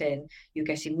LinkedIn. You're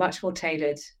getting much more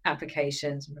tailored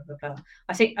applications, blah, blah, blah.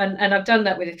 I think, and I've done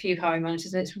that with a few hiring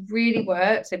managers, and it's really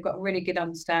worked. They've got a really good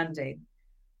understanding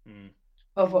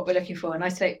of what we're looking for. And I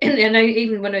say,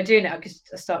 even when we're doing it, I could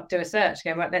start do a search,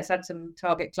 go, right, let's add some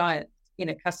target clients,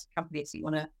 companies that you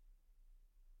want to,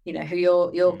 who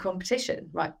your competition,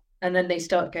 right? And then they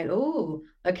start going, oh,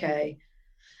 okay.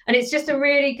 And it's just a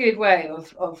really good way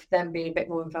of them being a bit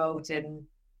more involved in,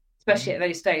 especially at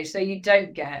those stages. So you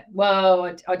don't get,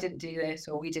 well, I didn't do this,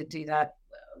 or we didn't do that.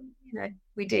 Well,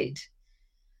 we did.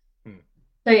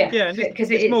 So yeah, because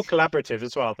it's more collaborative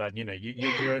as well. Then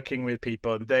you're working with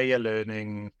people, and they are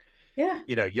learning. Yeah,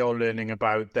 you're learning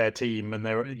about their team and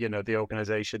their, the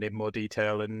organization in more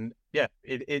detail, and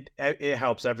it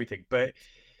helps everything. But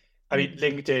I mean,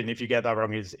 LinkedIn, if you get that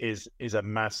wrong, is a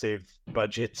massive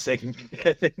budget thing.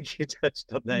 I think you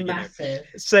touched on that. Massive.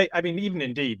 Even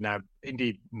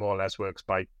Indeed more or less works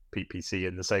by PPC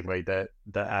in the same way that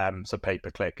so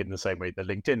pay-per-click in the same way that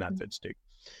LinkedIn adverts do.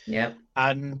 Yeah.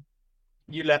 And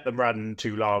you let them run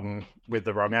too long with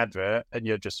the wrong advert, and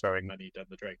you're just throwing money down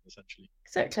the drain, essentially.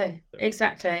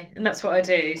 Exactly. And that's what I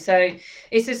do. So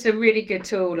it's just a really good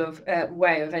tool of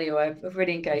way of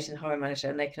really engaging the hiring manager,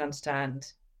 and they can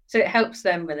understand. So it helps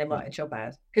them when they write a job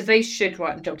ad, because they should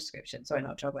write the job description. Sorry,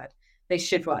 not job ad. They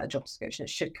should write the job description. It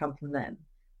should come from them.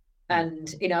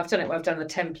 And, I've done it where I've done the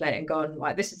template and gone,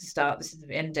 right, this is the start, this is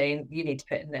the ending, you need to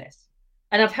put in this.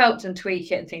 And I've helped them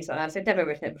tweak it and things like that. So they've never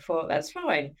written it before. That's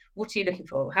fine. What are you looking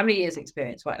for? How many years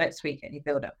experience? Right, let's tweak it. And you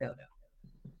build up.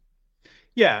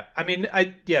 Yeah, I mean,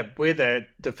 we're there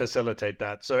to facilitate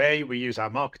that. So we use our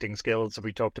marketing skills that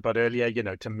we talked about earlier,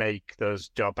 to make those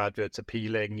job adverts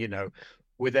appealing.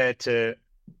 We're there to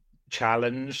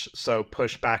challenge, so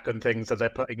push back on things that they're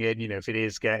putting in. If it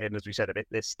is getting, as we said, a bit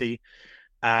listy,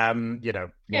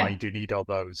 why do you need all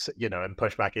those? And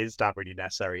pushback, is that really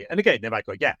necessary? And again, they might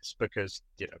go yes, because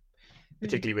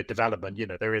particularly with development,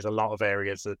 there is a lot of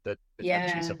areas that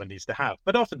potentially someone needs to have,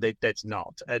 but often it's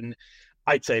not. And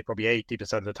I'd say probably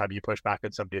 80% of the time you push back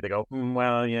on somebody, they go,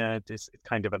 well, yeah, it's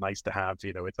kind of a nice to have,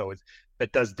 it's always,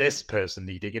 but does this person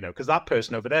need it? Because that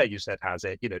person over there, you said, has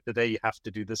it, do they have to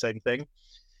do the same thing?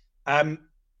 And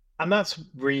that's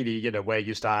really, where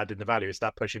you start in the value, is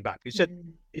start pushing back. You said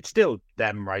it's still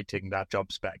them writing that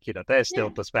job spec, they're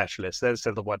still the specialists, they're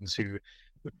still the ones who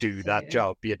do that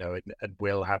job, and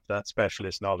will have that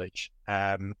specialist knowledge,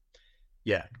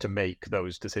 to make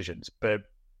those decisions. But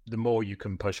the more you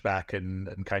can push back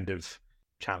and kind of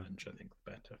challenge, I think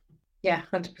the better. Yeah,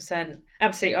 100%.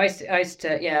 Absolutely. I used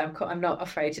to, I'm not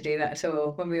afraid to do that at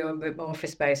all. When we were a bit more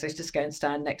office space, I used to just go and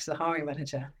stand next to the hiring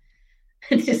manager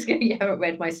and just go, you haven't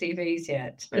read my CVs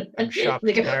yet. I'm shocked,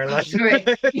 Caroline.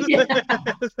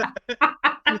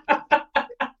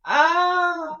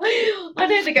 I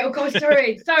don't think it'll go.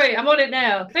 Sorry, I'm on it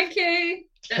now. Thank you.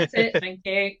 That's it. Thank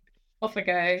you. Off I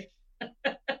go.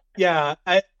 Yeah,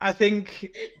 I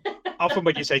think often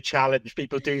when you say challenge,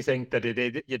 people do think that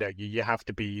you have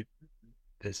to be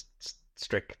this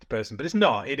strict person, but it's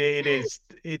not.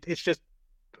 It's just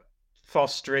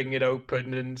fostering it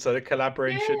open and sort of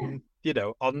collaboration,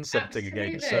 on something.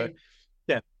 Absolutely. Again. So,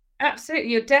 yeah.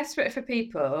 Absolutely. You're desperate for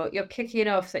people. You're kicking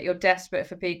off that you're desperate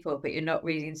for people, but you're not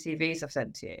reading CVs I've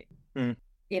sent to you.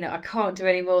 I can't do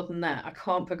any more than that. I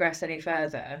can't progress any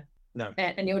further. No.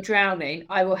 And you're drowning.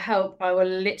 I will help. I will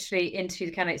literally interview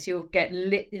the candidates. You'll get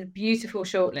a beautiful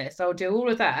shortlist. I'll do all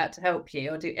of that to help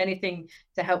you. I'll do anything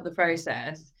to help the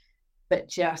process. But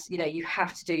just, you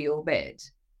have to do your bit.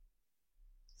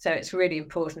 So it's really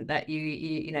important that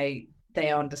they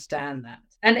understand that.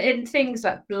 And in things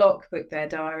like book their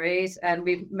diaries, and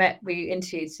we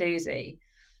interviewed Susie,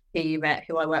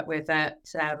 who I work with at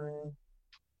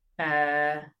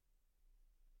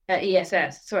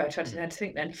ESS. Sorry, I tried to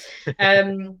think then.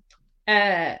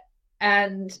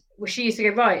 And she used to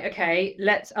go, right, okay,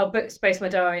 I'll book space my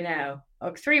diary now.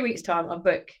 3 weeks time, I'll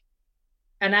book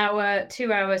an hour,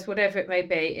 2 hours, whatever it may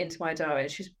be, into my diary.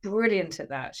 She's brilliant at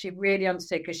that. She really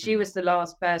understood, because she was the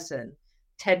last person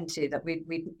that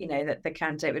that the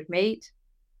candidate would meet,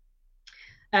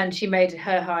 and she made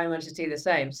her hiring manager do the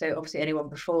same. So obviously anyone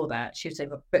before that, she would say,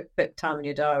 well, book time in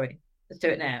your diary, let's do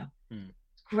it now.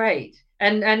 It's great.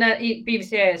 And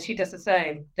BBCA, she does the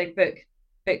same. They book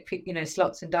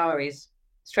slots and diaries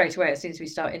straight away as soon as we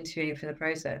start interviewing for the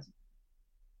process.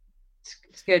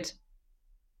 It's good.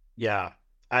 Yeah,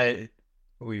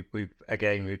 we've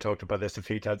talked about this a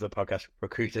few times on the podcast.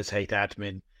 Recruiters hate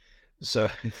admin.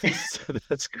 So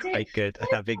that's quite good,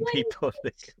 having people.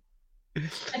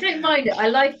 I don't mind it.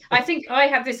 I think I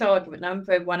have this argument. I'm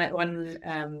for one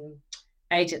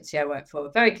agency I work for,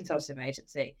 a very consultative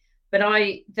agency, but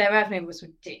their admin was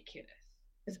ridiculous.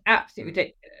 It's absolutely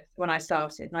ridiculous when I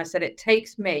started. And I said, it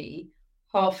takes me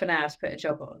half an hour to put a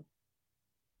job on.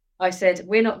 I said,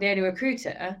 we're not the only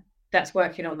recruiter that's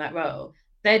working on that role.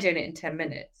 They're doing it in 10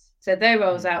 minutes. So their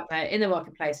role's out there in the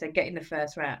marketplace. They're getting the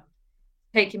first round.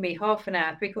 Taking me half an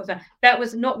hour, 3/4 hour. That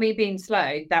was not me being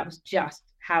slow. That was just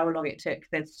how long it took.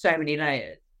 There's so many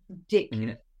layers.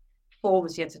 Ridiculous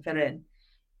forms you had to fill in.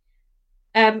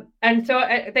 And so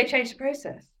they changed the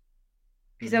process,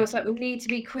 because I was like, we need to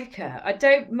be quicker. I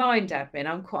don't mind admin.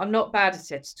 I'm not bad at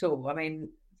it at all. I mean,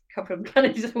 a couple of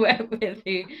managers I work with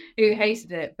who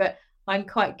hated it, but I'm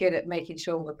quite good at making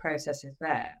sure the process is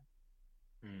there.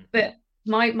 But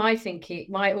my thinking,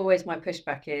 my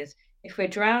pushback is, if we're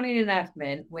drowning in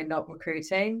admin, we're not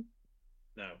recruiting.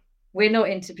 No. We're not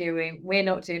interviewing. We're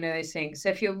not doing those things. So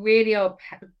if you really are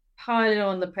piling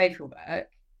on the paperwork,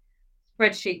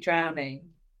 spreadsheet drowning,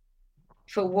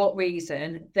 for what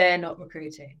reason, they're not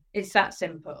recruiting. It's that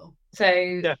simple.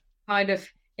 So kind of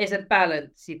is a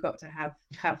balance you've got to have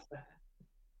there.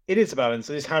 It is a balance.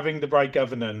 It's having the right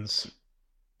governance,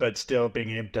 but still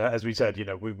being able to, as we said,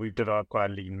 we've developed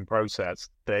quite a lean process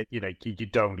that, you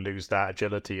don't lose that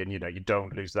agility, and, you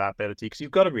don't lose that ability, because you've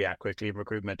got to react quickly in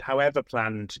recruitment. However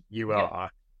planned you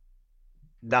are,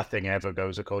 nothing ever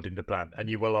goes according to plan, and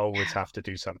you will always have to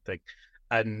do something.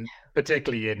 And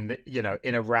particularly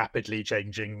in a rapidly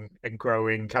changing and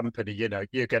growing company,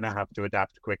 you're going to have to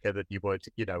adapt quicker than you would,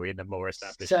 in a more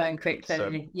established. So quickly.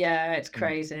 So, yeah, it's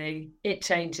crazy. It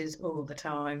changes all the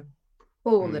time.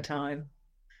 All the time.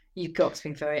 you've got to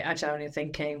be very agile in your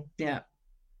thinking. Yeah.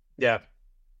 Yeah.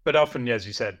 But often, as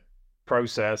you said,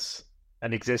 process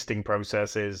and existing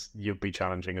processes, you'll be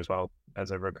challenging as well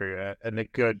as a recruiter. And a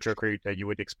good recruiter, you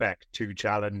would expect to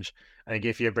challenge. I think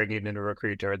if you're bringing in a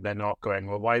recruiter and they're not going,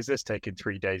 well, why is this taking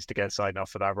 3 days to get signed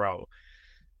off for that role?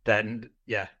 Then,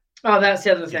 yeah. Oh, that's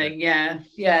the other thing. Yeah.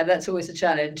 Yeah. That's always a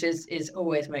challenge is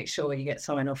always make sure you get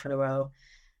sign off for a role.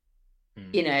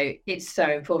 You know, it's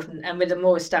so important. And with a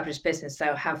more established business,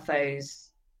 they'll have those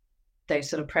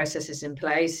sort of processes in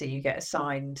place. So you get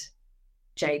assigned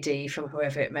JD from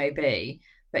whoever it may be,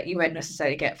 but you won't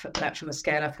necessarily get that from a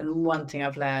scale up. And one thing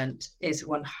I've learned is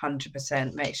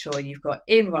 100% make sure you've got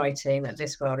in writing that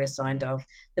this role is signed off.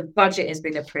 The budget has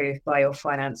been approved by your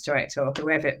finance director or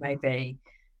whoever it may be,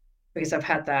 because I've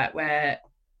had that where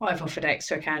I've offered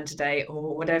extra candidate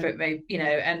or whatever it may, you know,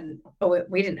 and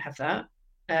we didn't have that.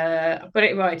 I've got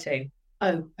it in writing.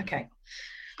 Oh, okay.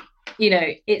 You know,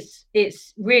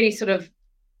 it's really sort of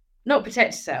not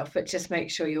protect yourself, but just make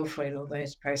sure you're following all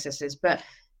those processes. But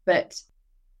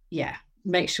yeah,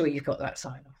 make sure you've got that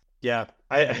sign off. Yeah,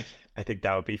 I think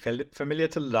that would be familiar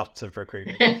to lots of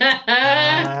recruiters,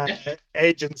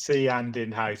 agency and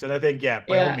in-house. And I think,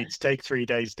 by all means, take 3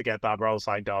 days to get that role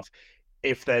signed off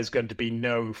if there's going to be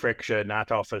no friction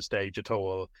at offer stage at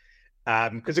all.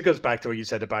 Because it goes back to what you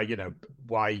said about,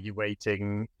 why are you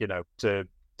waiting, to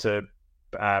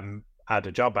add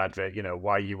a job advert,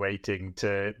 why are you waiting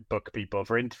to book people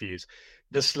for interviews?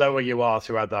 The slower you are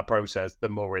throughout that process, the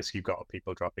more risk you've got of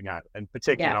people dropping out. And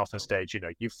particularly off the stage,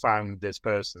 you found this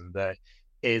person that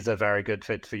is a very good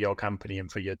fit for your company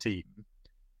and for your team.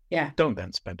 Yeah. Don't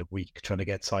then spend a week trying to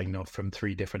get sign off from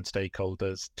 3 different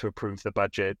stakeholders to approve the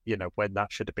budget, when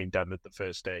that should have been done at the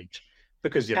first stage.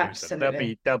 Because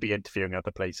they'll be interviewing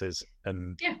other places,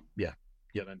 and you'll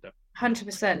end up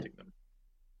 100%.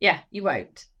 Yeah, you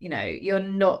won't. You're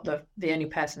not the only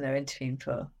person they're interviewing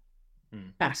for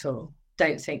at all.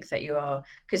 Don't think that you are,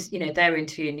 because they're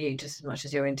interviewing you just as much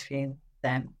as you're interviewing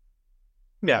them.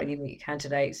 Yeah. When you meet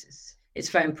candidates, it's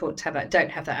very important to have that. Don't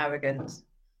have that arrogance.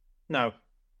 No,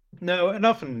 and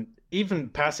often even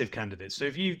passive candidates. So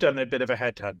if you've done a bit of a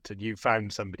headhunt and you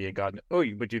found somebody and gone, "Oh,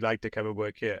 would you like to come and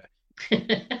work here?"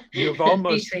 You've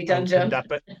almost opened up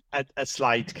a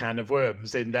slight can of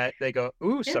worms in that they go,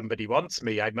 "Ooh, somebody wants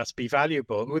me. I must be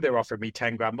valuable. Ooh, they're offering me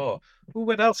 10 grand more. Ooh,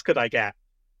 what else could I get?"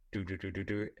 And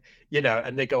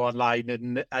they go online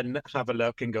and have a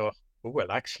look and go, "Oh, well,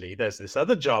 actually, there's this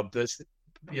other job. There's,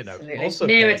 also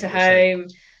nearer to home,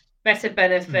 better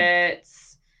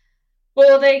benefits."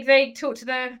 Well, they talk to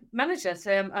their manager,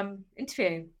 say, "I'm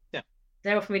interviewing. Yeah,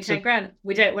 they're offering me 10 grand.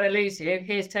 We don't want to lose you.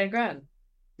 Here's 10 grand."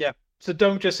 Yeah. So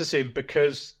don't just assume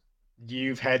because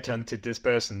you've headhunted this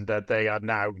person that they are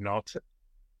now not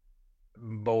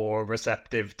more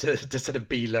receptive to sort of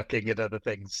be looking at other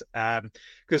things.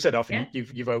 Because often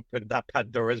you've opened that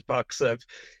Pandora's box of,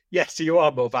 yes, you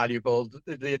are more valuable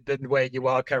than where you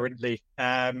are currently.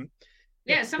 Some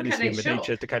candidates shop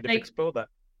to kind of explore that.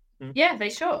 Yeah, they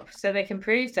shop so they can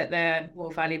prove that they're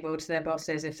more valuable to their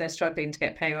bosses if they're struggling to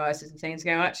get pay rises and things.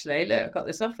 Go, actually, look, I've got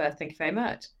this offer. Thank you very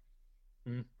much.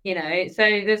 So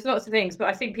there's lots of things, but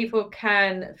I think people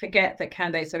can forget that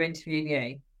candidates are interviewing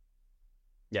you.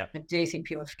 Yeah. I do think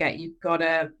people forget you've got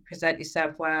to present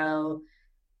yourself well.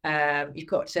 You've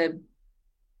got to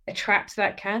attract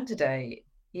that candidate.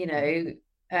 I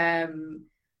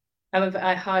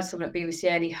hired someone at BBC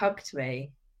and he hugged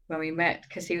me when we met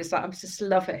because he was like, "I just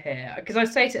love it here." Because I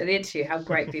say to the interview how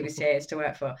great BBC is to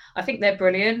work for. I think they're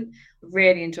brilliant.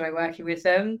 Really enjoy working with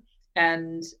them.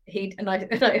 And we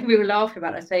were laughing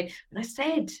about it. I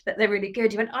said that they're really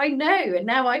good. You went, "I know, and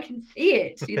now I can see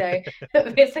it."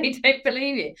 Because they don't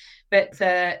believe you. But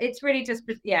it's really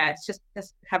it's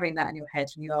just having that in your head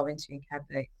when you are interviewing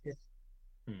candidates.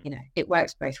 It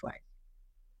works both ways.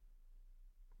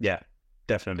 Yeah,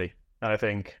 definitely. I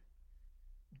think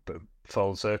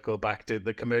full circle back to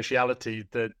the commerciality.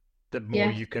 The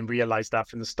more you can realize that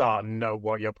from the start and know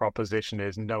what your proposition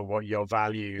is, know what your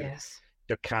value. Yes.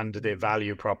 Your candidate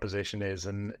value proposition is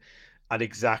and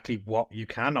exactly what you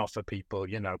can offer people,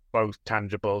 both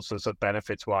tangible, so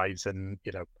benefits wise and,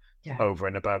 over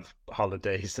and above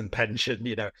holidays and pension,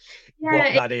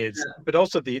 what that is, but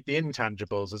also the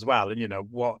intangibles as well. And,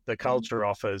 what the culture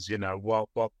offers,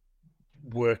 what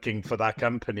working for that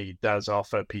company does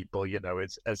offer people,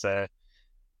 as a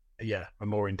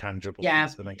more intangible piece, I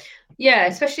think. Yeah,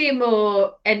 especially a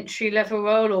more entry level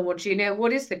role or more junior.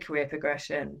 What is the career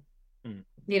progression?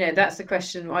 That's the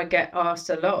question I get asked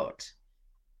a lot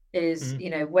is,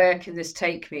 where can this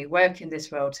take me? Where can this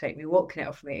role take me? What can it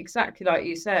offer me? Exactly like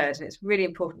you said. And it's really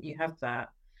important you have that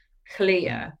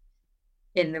clear.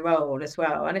 in the role as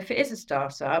well. And if it is a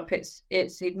startup, it's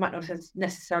you might not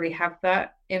necessarily have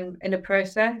that in a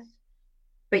process,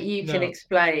 but you can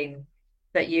explain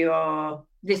that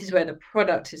this is where the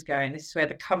product is going, this is where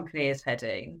the company is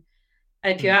heading.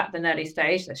 And if you're at an early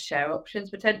stage, there's share options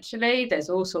potentially. There's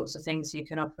all sorts of things you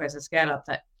can offer as a scale up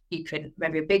that you can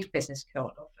maybe a big business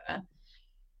can't offer.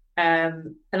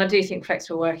 And I do think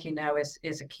flexible working now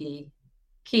is a key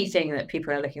thing that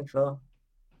people are looking for.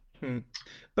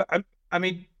 But I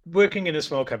mean, working in a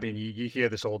small company, you hear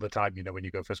this all the time, when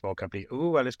you go for a small company,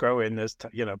 oh, well, it's growing, there's,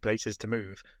 places to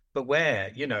move. But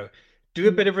where, do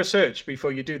a bit of research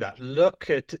before you do that. Look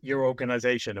at your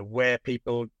organization and where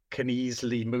people can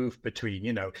easily move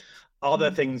between, are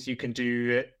there things you can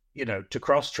do, to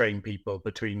cross-train people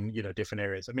between, different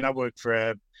areas? I mean, I worked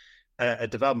for a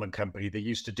development company that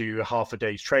used to do half a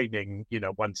day's training,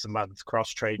 once a month,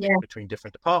 cross-training between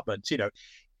different departments.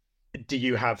 Do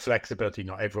you have flexibility?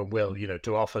 Not everyone will,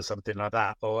 to offer something like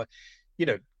that, or,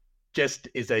 just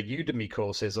is there Udemy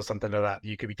courses or something like that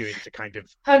you could be doing to kind of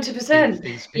 100%.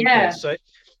 These people. Yeah. So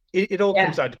it all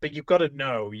comes out, but you've got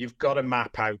to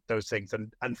map out those things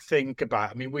and think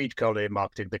about. I mean, we'd call it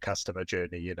marketing the customer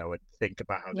journey, and think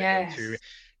about how they go through.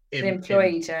 The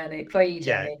employee journey.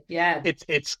 Yeah.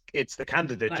 It's the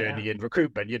candidate journey in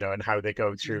recruitment, and how they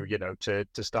go through, to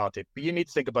start it. But you need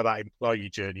to think about that employee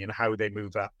journey and how they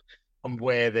move up and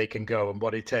where they can go and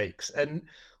what it takes. And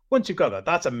once you've got that,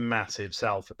 that's a massive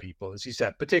sell for people, as you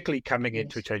said, particularly coming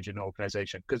into a change in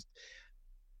organization, because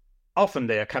often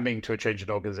they are coming to a change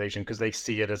in organization because they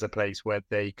see it as a place where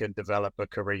they can develop a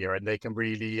career and they can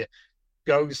really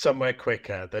go somewhere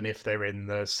quicker than if they're in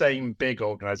the same big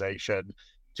organization.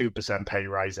 2% pay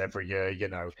rise every year,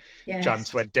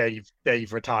 chance when Dave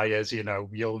retires,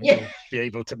 you'll be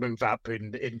able to move up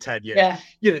in 10 years.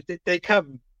 They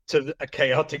come to a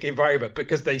chaotic environment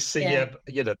because they see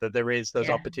that there is those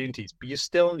opportunities, but you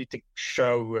still need to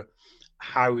show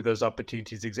how those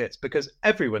opportunities exist, because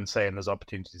everyone's saying those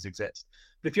opportunities exist.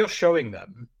 But if you're showing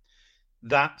them,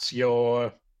 that's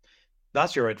your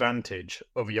advantage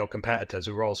over your competitors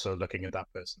who are also looking at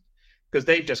that person. Because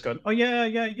they've just gone, oh, yeah,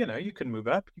 you can move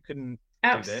up, you can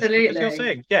absolutely do this. Because you're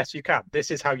saying, yes, you can.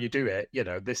 This is how you do it.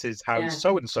 This is how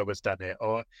so-and-so has done it.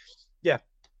 Or, I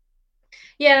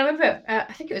remember,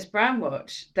 I think it was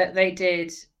Brandwatch that they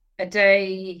did a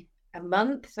day, a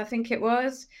month, I think it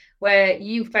was, where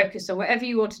you focus on whatever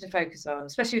you wanted to focus on,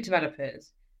 especially with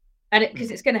developers. And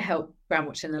because it's going to help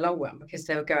Brandwatch in the long run, because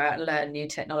they'll go out and learn new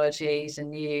technologies and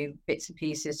new bits and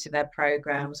pieces to their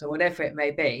programs or whatever it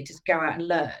may be. Just go out and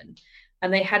learn.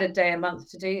 And they had a day a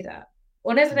month to do that.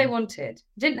 Whatever they wanted. It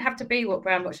didn't have to be what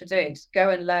Brandwatch were doing. Just go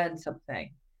and learn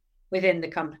something within the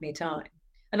company time.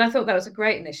 And I thought that was a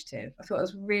great initiative. I thought it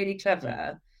was really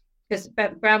clever, because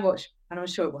Brandwatch, and I'm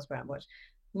sure it was Brandwatch,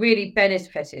 really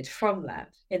benefited from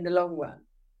that in the long run.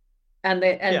 And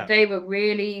they were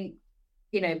really,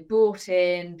 brought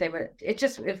in. They were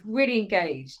really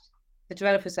engaged. The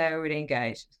developers there were really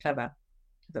engaged. It's clever.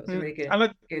 That was a really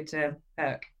good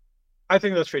perk. I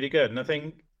think that's really good. And I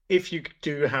think if you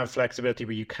do have flexibility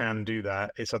where you can do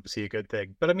that, it's obviously a good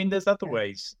thing. But I mean, there's other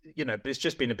ways, it's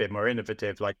just been a bit more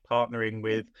innovative, like partnering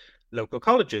with local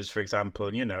colleges, for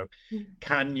example.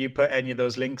 Can you put any of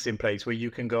those links in place where you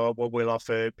can go, well, we'll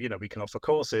offer, we can offer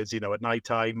courses, at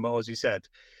nighttime, or as you said,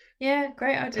 yeah,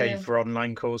 great idea. Pay for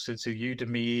online courses through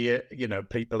Udemy,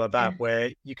 people like that,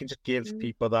 where you can just give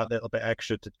people that little bit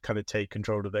extra to kind of take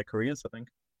control of their careers, I think.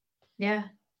 Yeah,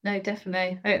 no,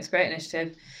 definitely. I think it's a great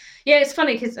initiative. Yeah, it's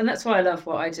funny and that's why I love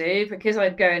what I do, because I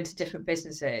go into different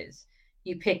businesses.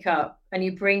 You pick up and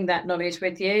you bring that knowledge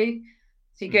with you.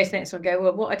 So you go to the next one and go,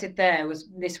 well, what I did there was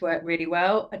this worked really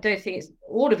well. I don't think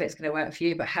all of it's going to work for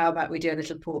you, but how about we do a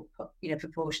little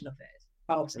proportion of it,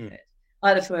 halves of it,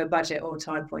 either from a budget or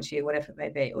time point of view, whatever it may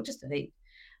be, or just a need.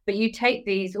 But you take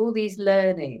all these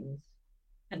learnings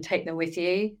and take them with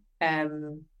you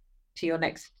to your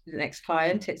next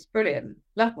client. It's brilliant.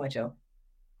 Love my job.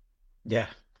 Yeah.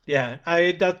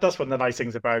 That's one of the nice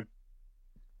things about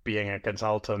being a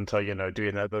consultant or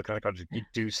doing that kind of project. You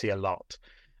do see a lot.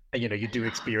 You do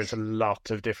experience a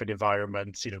lot of different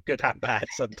environments, good and bad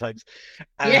sometimes.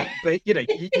 But you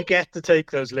get to take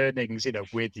those learnings,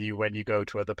 with you when you go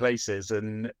to other places,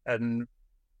 and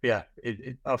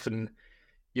it often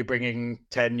you're bringing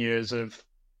 10 years of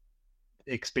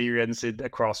experience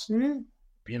across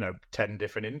 10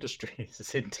 different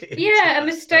industries and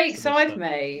mistakes I've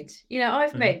made.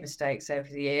 I've made mistakes over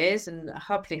the years, and I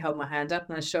happily hold my hand up,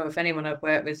 and I'm sure if anyone I've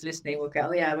worked with listening will go,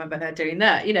 oh yeah, I remember her doing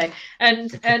that,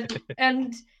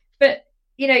 but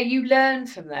you learn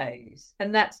from those,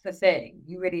 and that's the thing.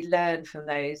 You really learn from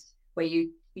those where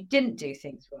you you didn't do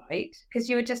things right because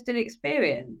you were just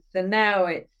inexperienced. And now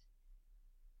it's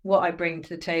what I bring to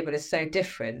the table is so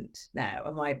different now,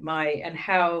 and and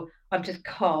how I'm just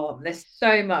calm. There's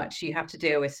so much you have to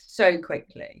deal with so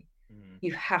quickly.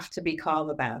 You have to be calm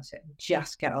about it and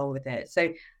just get on with it.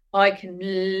 So I can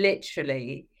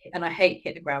literally, and I hate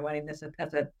hit the ground running as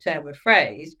a term of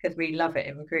phrase because we love it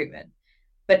in recruitment,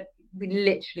 but we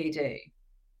literally do.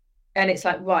 And it's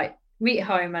like, right, meet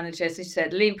hiring managers. As you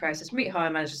said, lean process, meet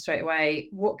hiring managers straight away.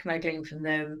 What can I glean from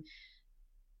them?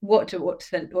 What are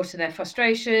their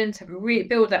frustrations? Have we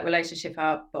build that relationship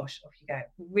up? Bosh, off you go.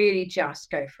 Really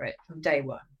just go for it from day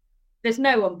one. There's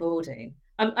no onboarding.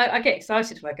 I get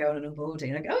excited when I go on an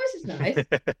onboarding. I go, oh, this is nice.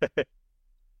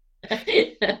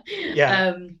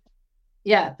 Yeah.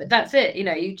 Yeah, but that's it.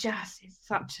 It's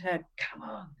such a, come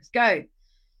on, let's go.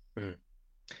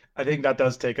 I think that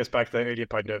does take us back to the earlier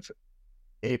point of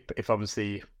if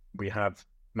obviously we have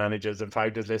managers and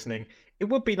founders listening, it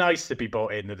would be nice to be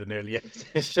brought in at an earlier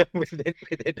position within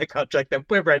a contract that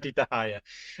we're ready to hire.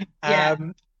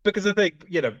 Because I think,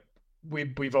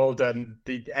 we've all done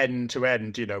the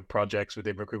end-to-end, projects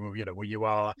within recruitment, where you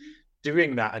are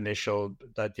doing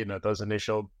those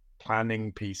initial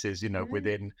planning pieces,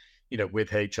 within,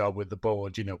 with HR, with the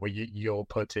board, where you're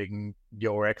putting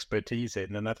your expertise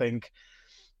in. And I think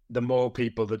the more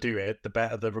people that do it, the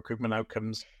better the recruitment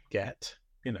outcomes get,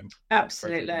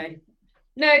 Absolutely.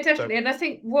 No, definitely. And I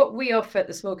think what we offer at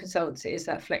the small consultancy is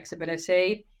that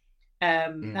flexibility.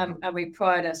 And we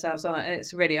pride ourselves on it. And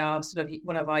it's really our sort of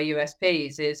one of our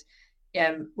USPs is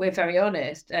we're very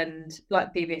honest. And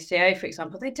like BBCA, for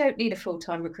example, they don't need a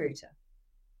full-time recruiter.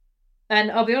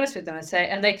 And I'll be honest with them and say,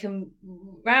 and they can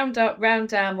round up, round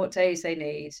down what days they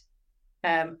need.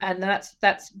 And that's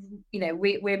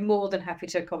we're more than happy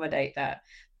to accommodate that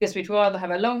because we'd rather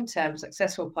have a long-term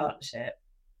successful partnership.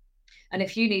 And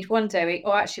if you need one day a week,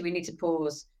 or actually we need to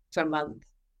pause for a month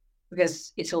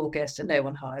because it's August and no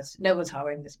one's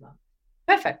hiring this month.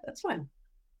 Perfect, that's fine.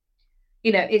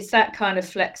 It's that kind of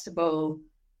flexible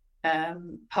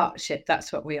partnership.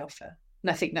 That's what we offer. And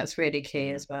I think that's really key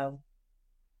as well.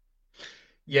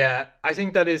 Yeah, I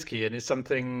think that is key. And it's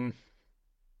something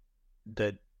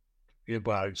that,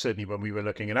 well, certainly when we were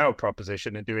looking at our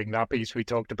proposition and doing that piece, we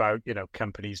talked about,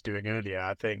 companies doing earlier.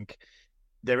 I think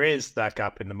there is that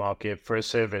gap in the market for a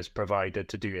service provider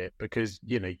to do it because,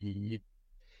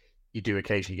 you do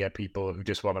occasionally get people who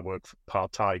just want to work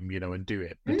part-time, and do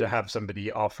it. But to have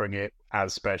somebody offering it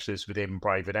as specialists within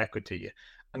private equity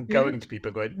and going to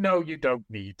people going, no, you don't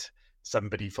need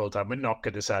somebody full-time. We're not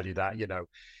going to sell you that, let's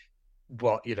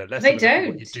look at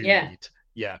what you do need.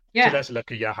 Yeah. So let's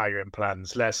look at your hiring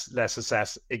plans. Let's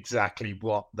assess exactly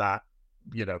what that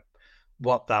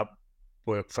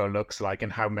workflow looks like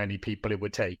and how many people it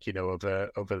would take,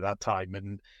 over that time,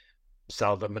 and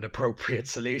sell them an appropriate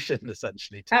solution,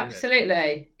 essentially.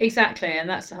 Absolutely, exactly, and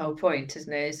that's the whole point,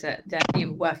 isn't it? Is that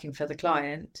you're working for the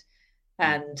client,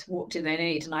 and what do they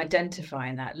need, and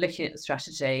identifying that, looking at the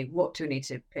strategy, what do we need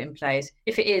to put in place?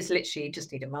 If it is literally you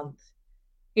just need a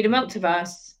month of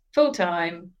us, full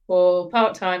time or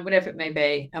part time, whatever it may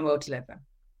be, and we'll deliver.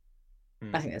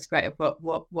 I think that's great.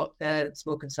 What the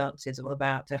small consultancy is all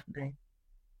about, definitely.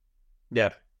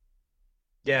 Yeah.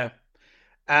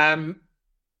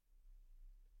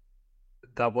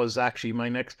 That was actually my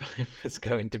next point, was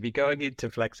going to be going into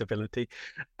flexibility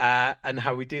and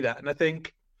how we do that. And I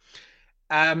think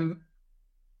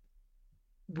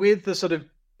with the sort of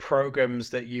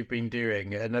programs that you've been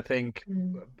doing, and I think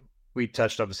we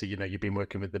touched, obviously, you've been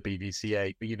working with the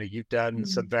BBCA, but, you've done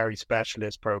some very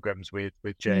specialist programs with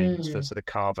James for sort of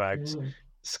carve-outs,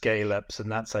 scale-ups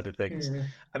and that side of things.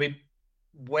 I mean,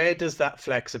 where does that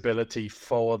flexibility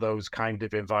for those kind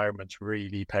of environments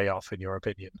really pay off, in your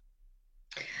opinion?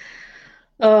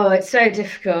 Oh, it's so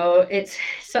difficult. It's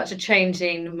such a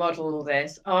changing model,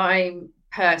 this. I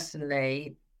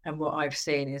personally, and what I've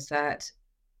seen is that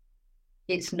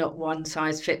it's not one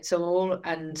size fits all,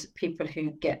 and people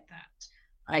who get that,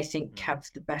 I think, have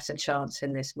the better chance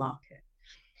in this market.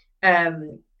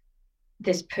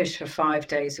 This push for 5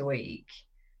 days a week,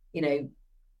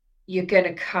 you're going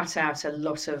to cut out a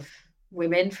lot of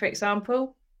women, for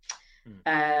example.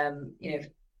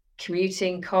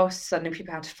 Commuting costs, and if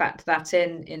people have to factor that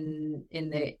in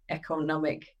the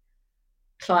economic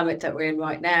climate that we're in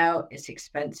right now, it's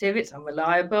expensive, it's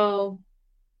unreliable.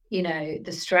 The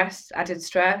added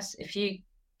stress. If you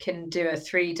can do a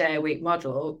 3-day-a-week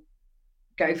model,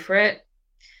 go for it.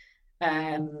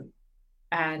 And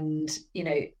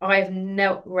I've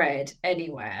not read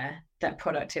anywhere that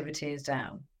productivity is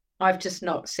down. I've just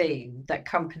not seen that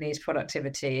companies'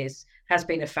 productivity has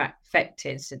been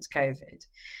affected since COVID.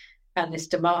 and this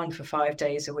demand for 5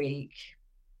 days a week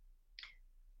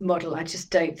model, I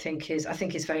just don't think I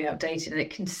think is very outdated, and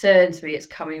it concerns me it's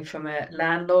coming from a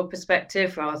landlord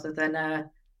perspective rather than a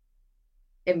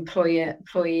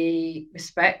employee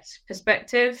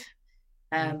perspective.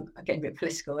 I'm getting a bit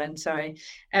political then, sorry.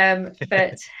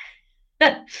 But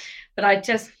I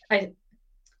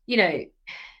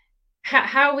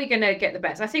how are we going to get the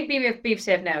best? I think BBC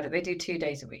have nailed it. They do 2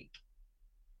 days a week,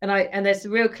 and there's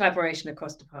real collaboration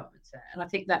across departments there, and I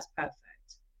think that's perfect.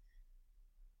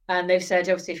 And they've said,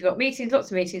 obviously, if you've got meetings,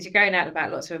 lots of meetings, you're going out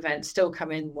about lots of events, still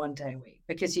come in 1 day a week,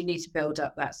 because you need to build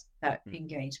up that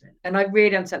engagement. And I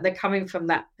really understand they're coming from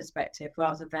that perspective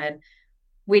rather than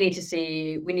we need to see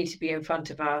you, we need to be in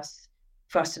front of us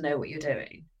for us to know what you're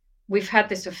doing. We've had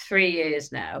this for 3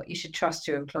 years now. You should trust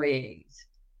your employees.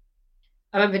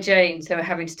 I remember James, they were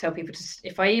having to tell people,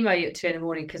 if I email you at 2 a.m.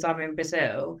 because I'm in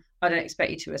Brazil, I don't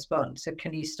expect you to respond. So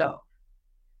can you stop?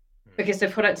 Because the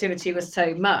productivity was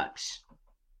so much.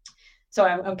 So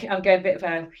I'm going a bit of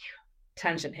a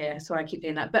tangent here, so I keep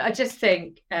doing that. But I just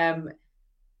think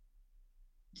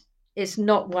it's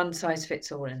not one size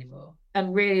fits all anymore.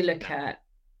 And really look at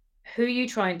who you're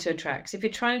trying to attract. So if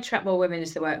you're trying to attract more women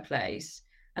into the workplace,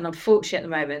 and unfortunately at the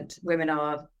moment, women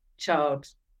are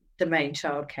the main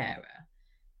child carer,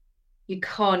 you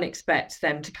can't expect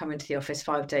them to come into the office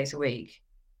 5 days a week,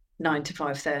 9 to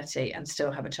 5:30, and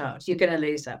still have a child. You're going to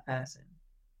lose that person.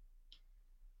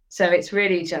 So it's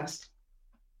really just,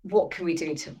 what can we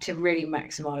do to really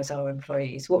maximize our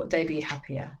employees? What would they be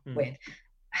happier with?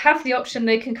 Have the option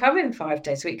they can come in 5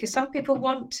 days a week, because some people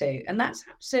want to, and that's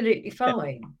absolutely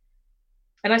fine.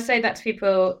 And I say that to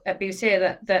people at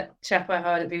BBC, that chap I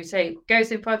hired at BBC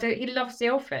goes in 5 days, he loves the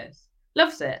office,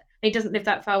 loves it. He doesn't live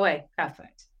that far away.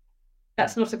 Perfect.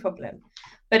 That's not a problem.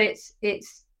 But it's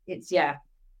yeah,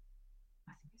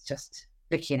 I think it's just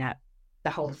looking at the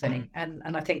whole thing. And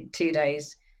I think 2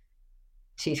 days,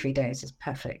 2-3 days is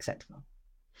perfectly acceptable.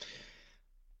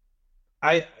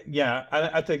 I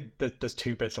think that there's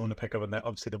 2 bits I want to pick up on that.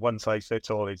 Obviously, the one size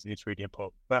fits all is really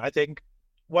important. But I think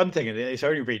one thing, and it's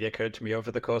only really occurred to me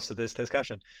over the course of this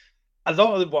discussion, a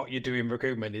lot of what you do in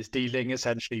recruitment is dealing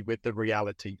essentially with the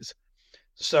realities.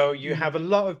 So you have a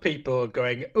lot of people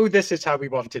going, oh, this is how we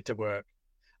want it to work.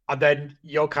 And then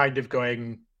you're kind of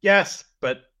going, yes,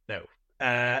 but no.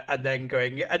 And then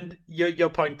going, and your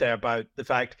point there about the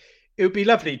fact it would be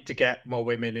lovely to get more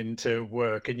women into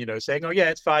work and, saying, oh, yeah,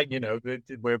 it's fine.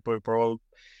 We're all,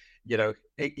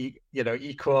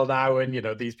 equal now.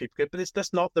 And, these people, but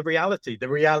that's not the reality. The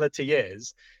reality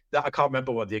is that I can't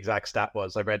remember what the exact stat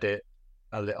was. I read it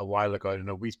a little while ago. I don't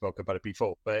know, we spoke about it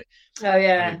before, but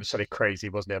it was sort of crazy,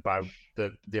 wasn't it, about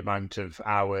the amount of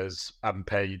hours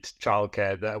unpaid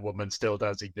childcare that a woman still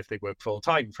does, even if they work full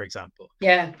time, for example.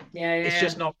 Yeah. It's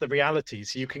just not the reality.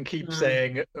 So you can keep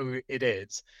saying, oh, it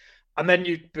is. And then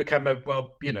you become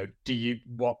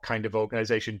what kind of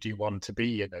organization do you want to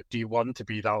be? Do you want to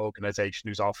be that organization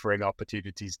who's offering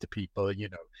opportunities to people,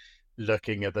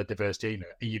 looking at the diversity?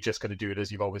 Are you just going to do it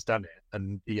as you've always done it?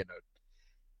 And,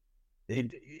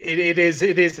 it is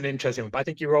an interesting one, but I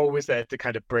think you're always there to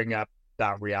kind of bring up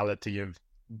that reality of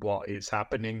what is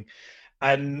happening.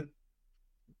 And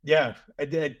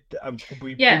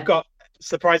we've got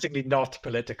surprisingly not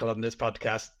political on this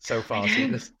podcast so far. So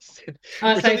which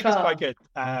I think is quite good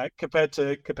compared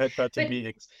to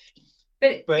meetings.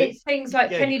 But it's things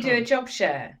like, can you do a job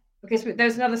share? Because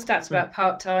there's another stats about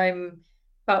part-time,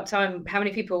 how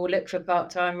many people will look for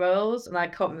part-time roles, and I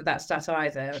can't remember that stat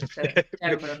either.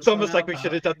 It's almost like we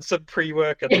should have done some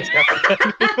pre-work at this.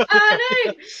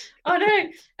 I know.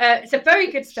 It's a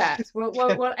very good stat.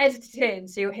 We'll edit it in,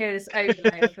 so you'll hear this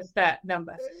overlay of a stat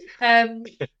number. And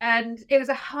it was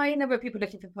a high number of people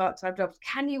looking for part-time jobs.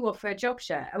 Can you offer a job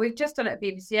share? And we've just done it at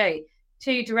BBCA.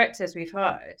 2 directors we've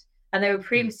hired, and they were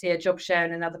previously a job share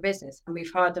in another business, and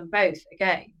we've hired them both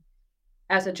again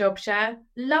as a job share.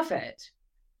 Love it.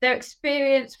 They're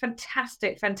experienced,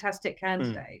 fantastic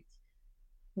candidates.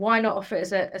 Why not offer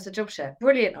it as a job share?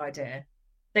 Brilliant idea.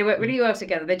 They work really well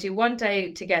together. They do 1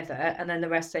 day together, and then the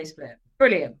rest they split.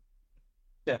 Brilliant.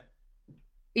 Yeah.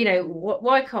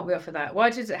 Why can't we offer that?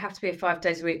 Why does it have to be a 5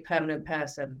 days a week permanent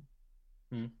person?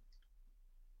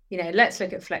 Let's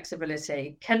look at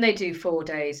flexibility. Can they do 4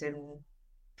 days in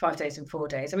 5 days and 4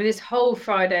 days? I mean, this whole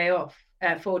Friday off,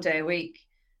 4 day a week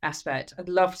aspect, I'd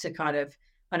love to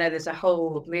I know there's a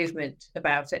whole movement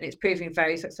about it, and it's proving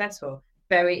very successful,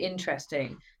 very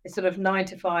interesting. This sort of 9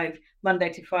 to 5, Monday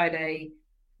to Friday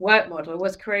work model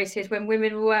was created when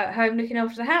women were at home looking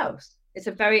after the house. It's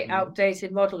a very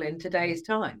outdated model in today's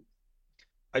time.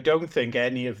 I don't think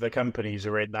any of the companies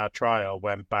who are in that trial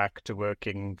went back to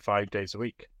working 5 days a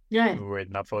week. Yeah. who were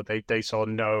in that for. They saw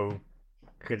no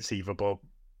conceivable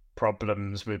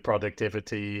problems with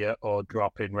productivity or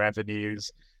drop in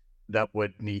revenues that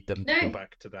would need them to go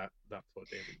back to that for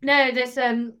daily. No, there's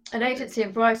an agency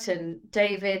in Brighton,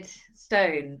 David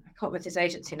Stone. I can't remember his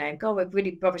agency name. God, we're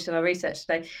really rubbish on our research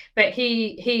today. But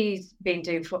he's been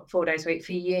doing 4 days a week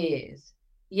for years,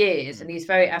 and he's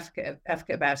very advocate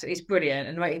about it. He's brilliant,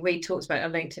 and we talked about it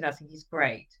on LinkedIn. I think he's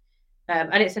great.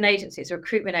 And it's an agency, it's a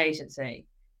recruitment agency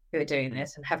who are doing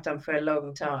this and have done for a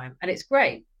long time, and it's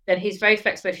great. And he's very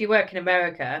flexible. If you work in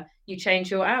America, you change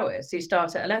your hours. So you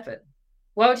start at 11.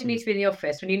 Why would you need to be in the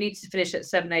office when you need to finish at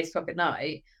 7, 8 o'clock at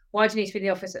night? Why do you need to be in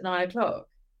the office at 9 o'clock?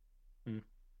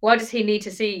 Why does he need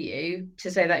to see you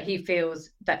to say that he feels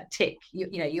that tick?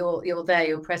 You're there,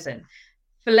 you're present.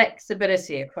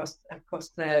 Flexibility across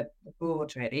the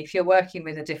board, really. If you're working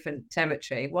with a different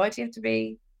territory, why do you have to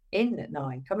be in at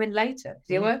 9? Come in later because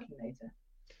you're working later.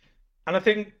 And I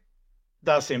think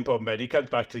that's the important bit. It comes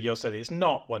back to your study. It's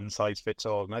not one size fits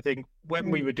all. And I think when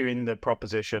we were doing the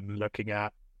proposition, looking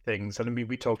at things, and I mean,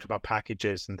 we talked about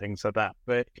packages and things like that,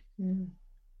 but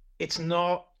it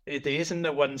isn't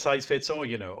a one size fits all.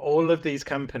 All of these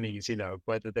companies,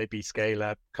 whether they be scale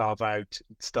up, carve out,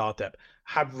 startup,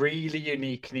 have really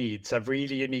unique needs, have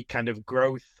really unique kind of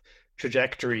growth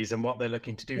trajectories and what they're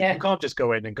looking to do. You can't just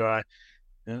go in and go,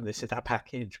 this is our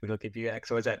package, we'll give you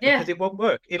X, Y, Z, because it won't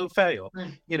work. It'll fail.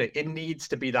 It needs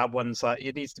to be that one side.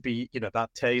 It needs to be, that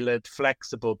tailored,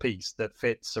 flexible piece that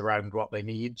fits around what they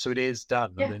need. So it is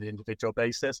done on an individual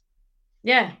basis.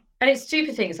 Yeah. And it's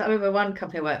stupid things. I remember one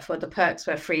company I worked for, the perks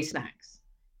were free snacks.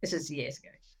 This was years ago.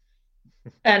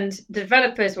 And the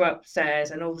developers were upstairs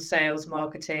and all the sales,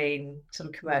 marketing,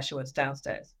 some commercial was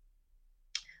downstairs.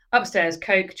 Upstairs,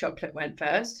 Coke chocolate went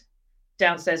first.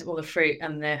 Downstairs, all the fruit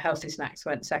and the healthy snacks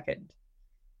went second.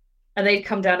 And they'd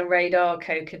come down and raid our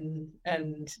Coke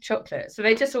and chocolate. So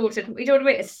they just ordered,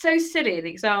 it's so silly an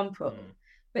example,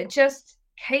 but just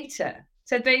cater.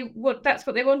 So that's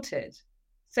what they wanted.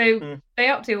 So they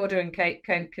upped the order and Coke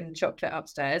and chocolate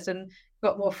upstairs and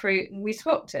got more fruit, and we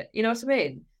swapped it. You know what I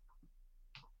mean?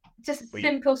 Just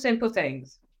simple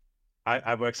things.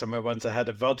 I worked somewhere once that had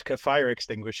a vodka fire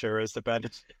extinguisher as the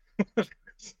benefit.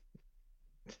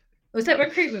 Was that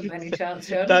recruitment by any chance,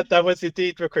 John? That was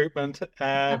indeed recruitment.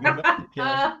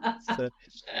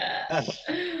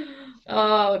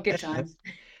 Oh, good times.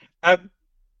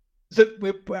 So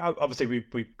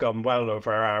we've gone well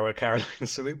over our hour, Caroline.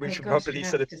 So we should probably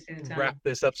sort of wrap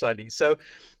this up slightly. So,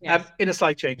 in a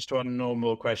slight change to our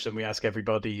normal question, we ask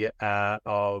everybody what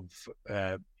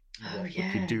would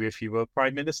you do if you were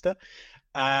Prime Minister?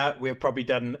 We've probably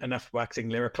done enough waxing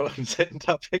lyrical on certain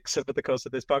topics over the course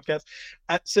of this podcast.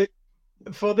 So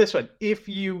for this one, if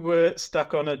you were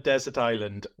stuck on a desert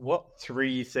island, what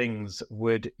 3 things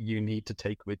would you need to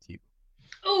take with you?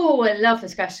 Oh, I love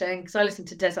this question because I listen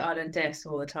to Desert Island Discs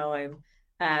all the time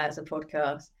as a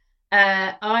podcast.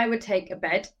 I would take a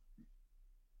bed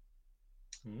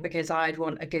because I'd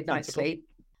want a good night's sleep.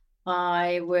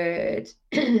 I would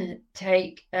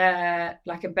take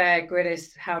like a Bear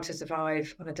Grylls How to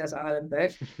Survive on a Desert Island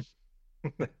book.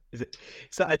 Is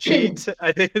that a cheat?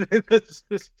 I think that's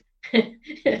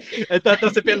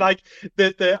a bit like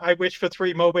the I wish for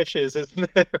 3 more wishes, isn't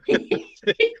it?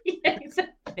 Yeah,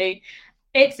 exactly.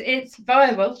 It's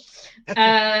viable.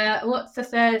 What's the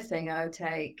third thing I would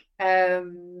take?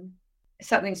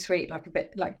 Something sweet, like a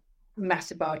bit like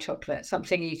massive bar of chocolate,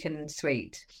 something you can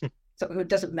sweet. Something that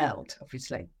doesn't melt,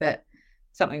 obviously, but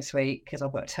something sweet because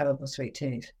I've got a terrible sweet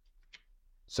tooth.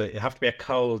 So it have to be a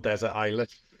cold desert island.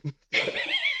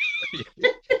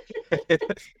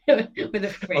 With a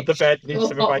fridge. On the bed needs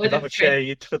to provide a lot of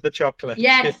shade for the chocolate.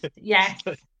 Yes,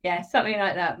 something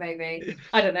like that, maybe.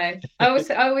 I don't know. I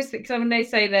always think, when they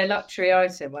say they're luxury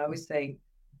item, I always think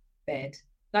bed.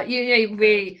 Like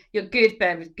really, your good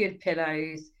bed with good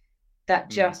pillows,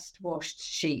 that just washed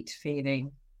sheet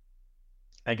feeling.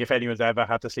 And if anyone's ever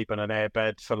had to sleep on an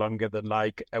airbed for longer than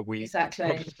like a week,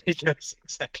 exactly.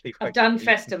 Exactly. I've done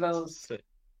festivals.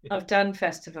 I've done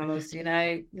festivals.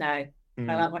 No.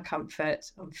 I like my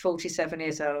comfort. I'm 47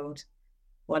 years old.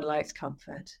 One likes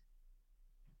comfort.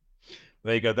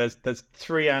 There you go. There's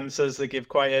 3 answers that give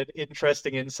quite an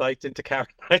interesting insight into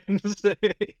Caroline's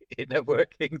inner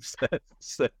workings.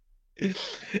 So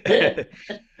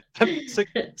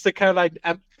Caroline,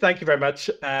 thank you very much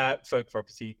for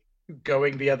obviously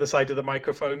going the other side of the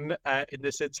microphone in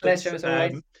this instance. Pleasure as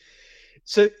always.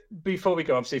 So before we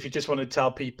go, obviously, if you just want to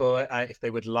tell people if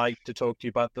they would like to talk to you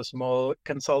about the small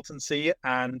consultancy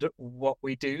and what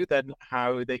we do, then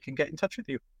how they can get in touch with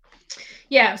you.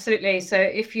 Yeah, absolutely. So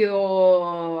if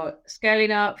you're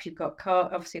scaling up, you've got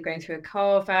obviously going through a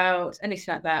carve out,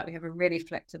 anything like that, we have a really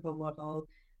flexible model.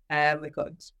 We've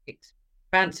got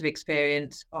expansive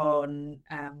experience on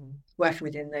working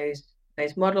within those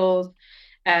models.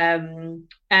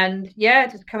 And yeah,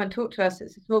 just come and talk to us.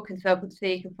 It's a small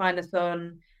consultancy. You can find us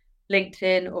on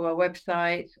LinkedIn or our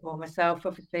website, or myself,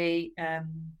 obviously,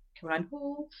 Caroline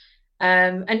Hall.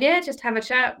 And yeah, just have a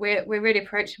chat. We're really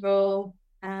approachable.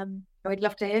 We'd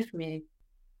love to hear from you.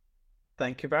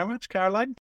 Thank you very much,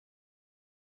 Caroline.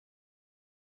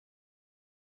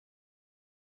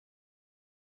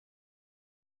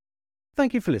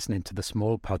 Thank you for listening to the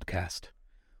Small Podcast.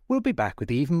 We'll be back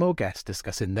with even more guests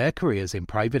discussing their careers in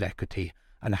private equity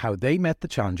and how they met the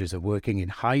challenges of working in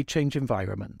high-change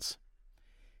environments.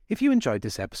 If you enjoyed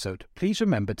this episode, please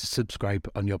remember to subscribe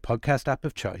on your podcast app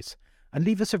of choice and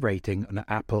leave us a rating on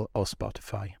Apple or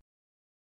Spotify.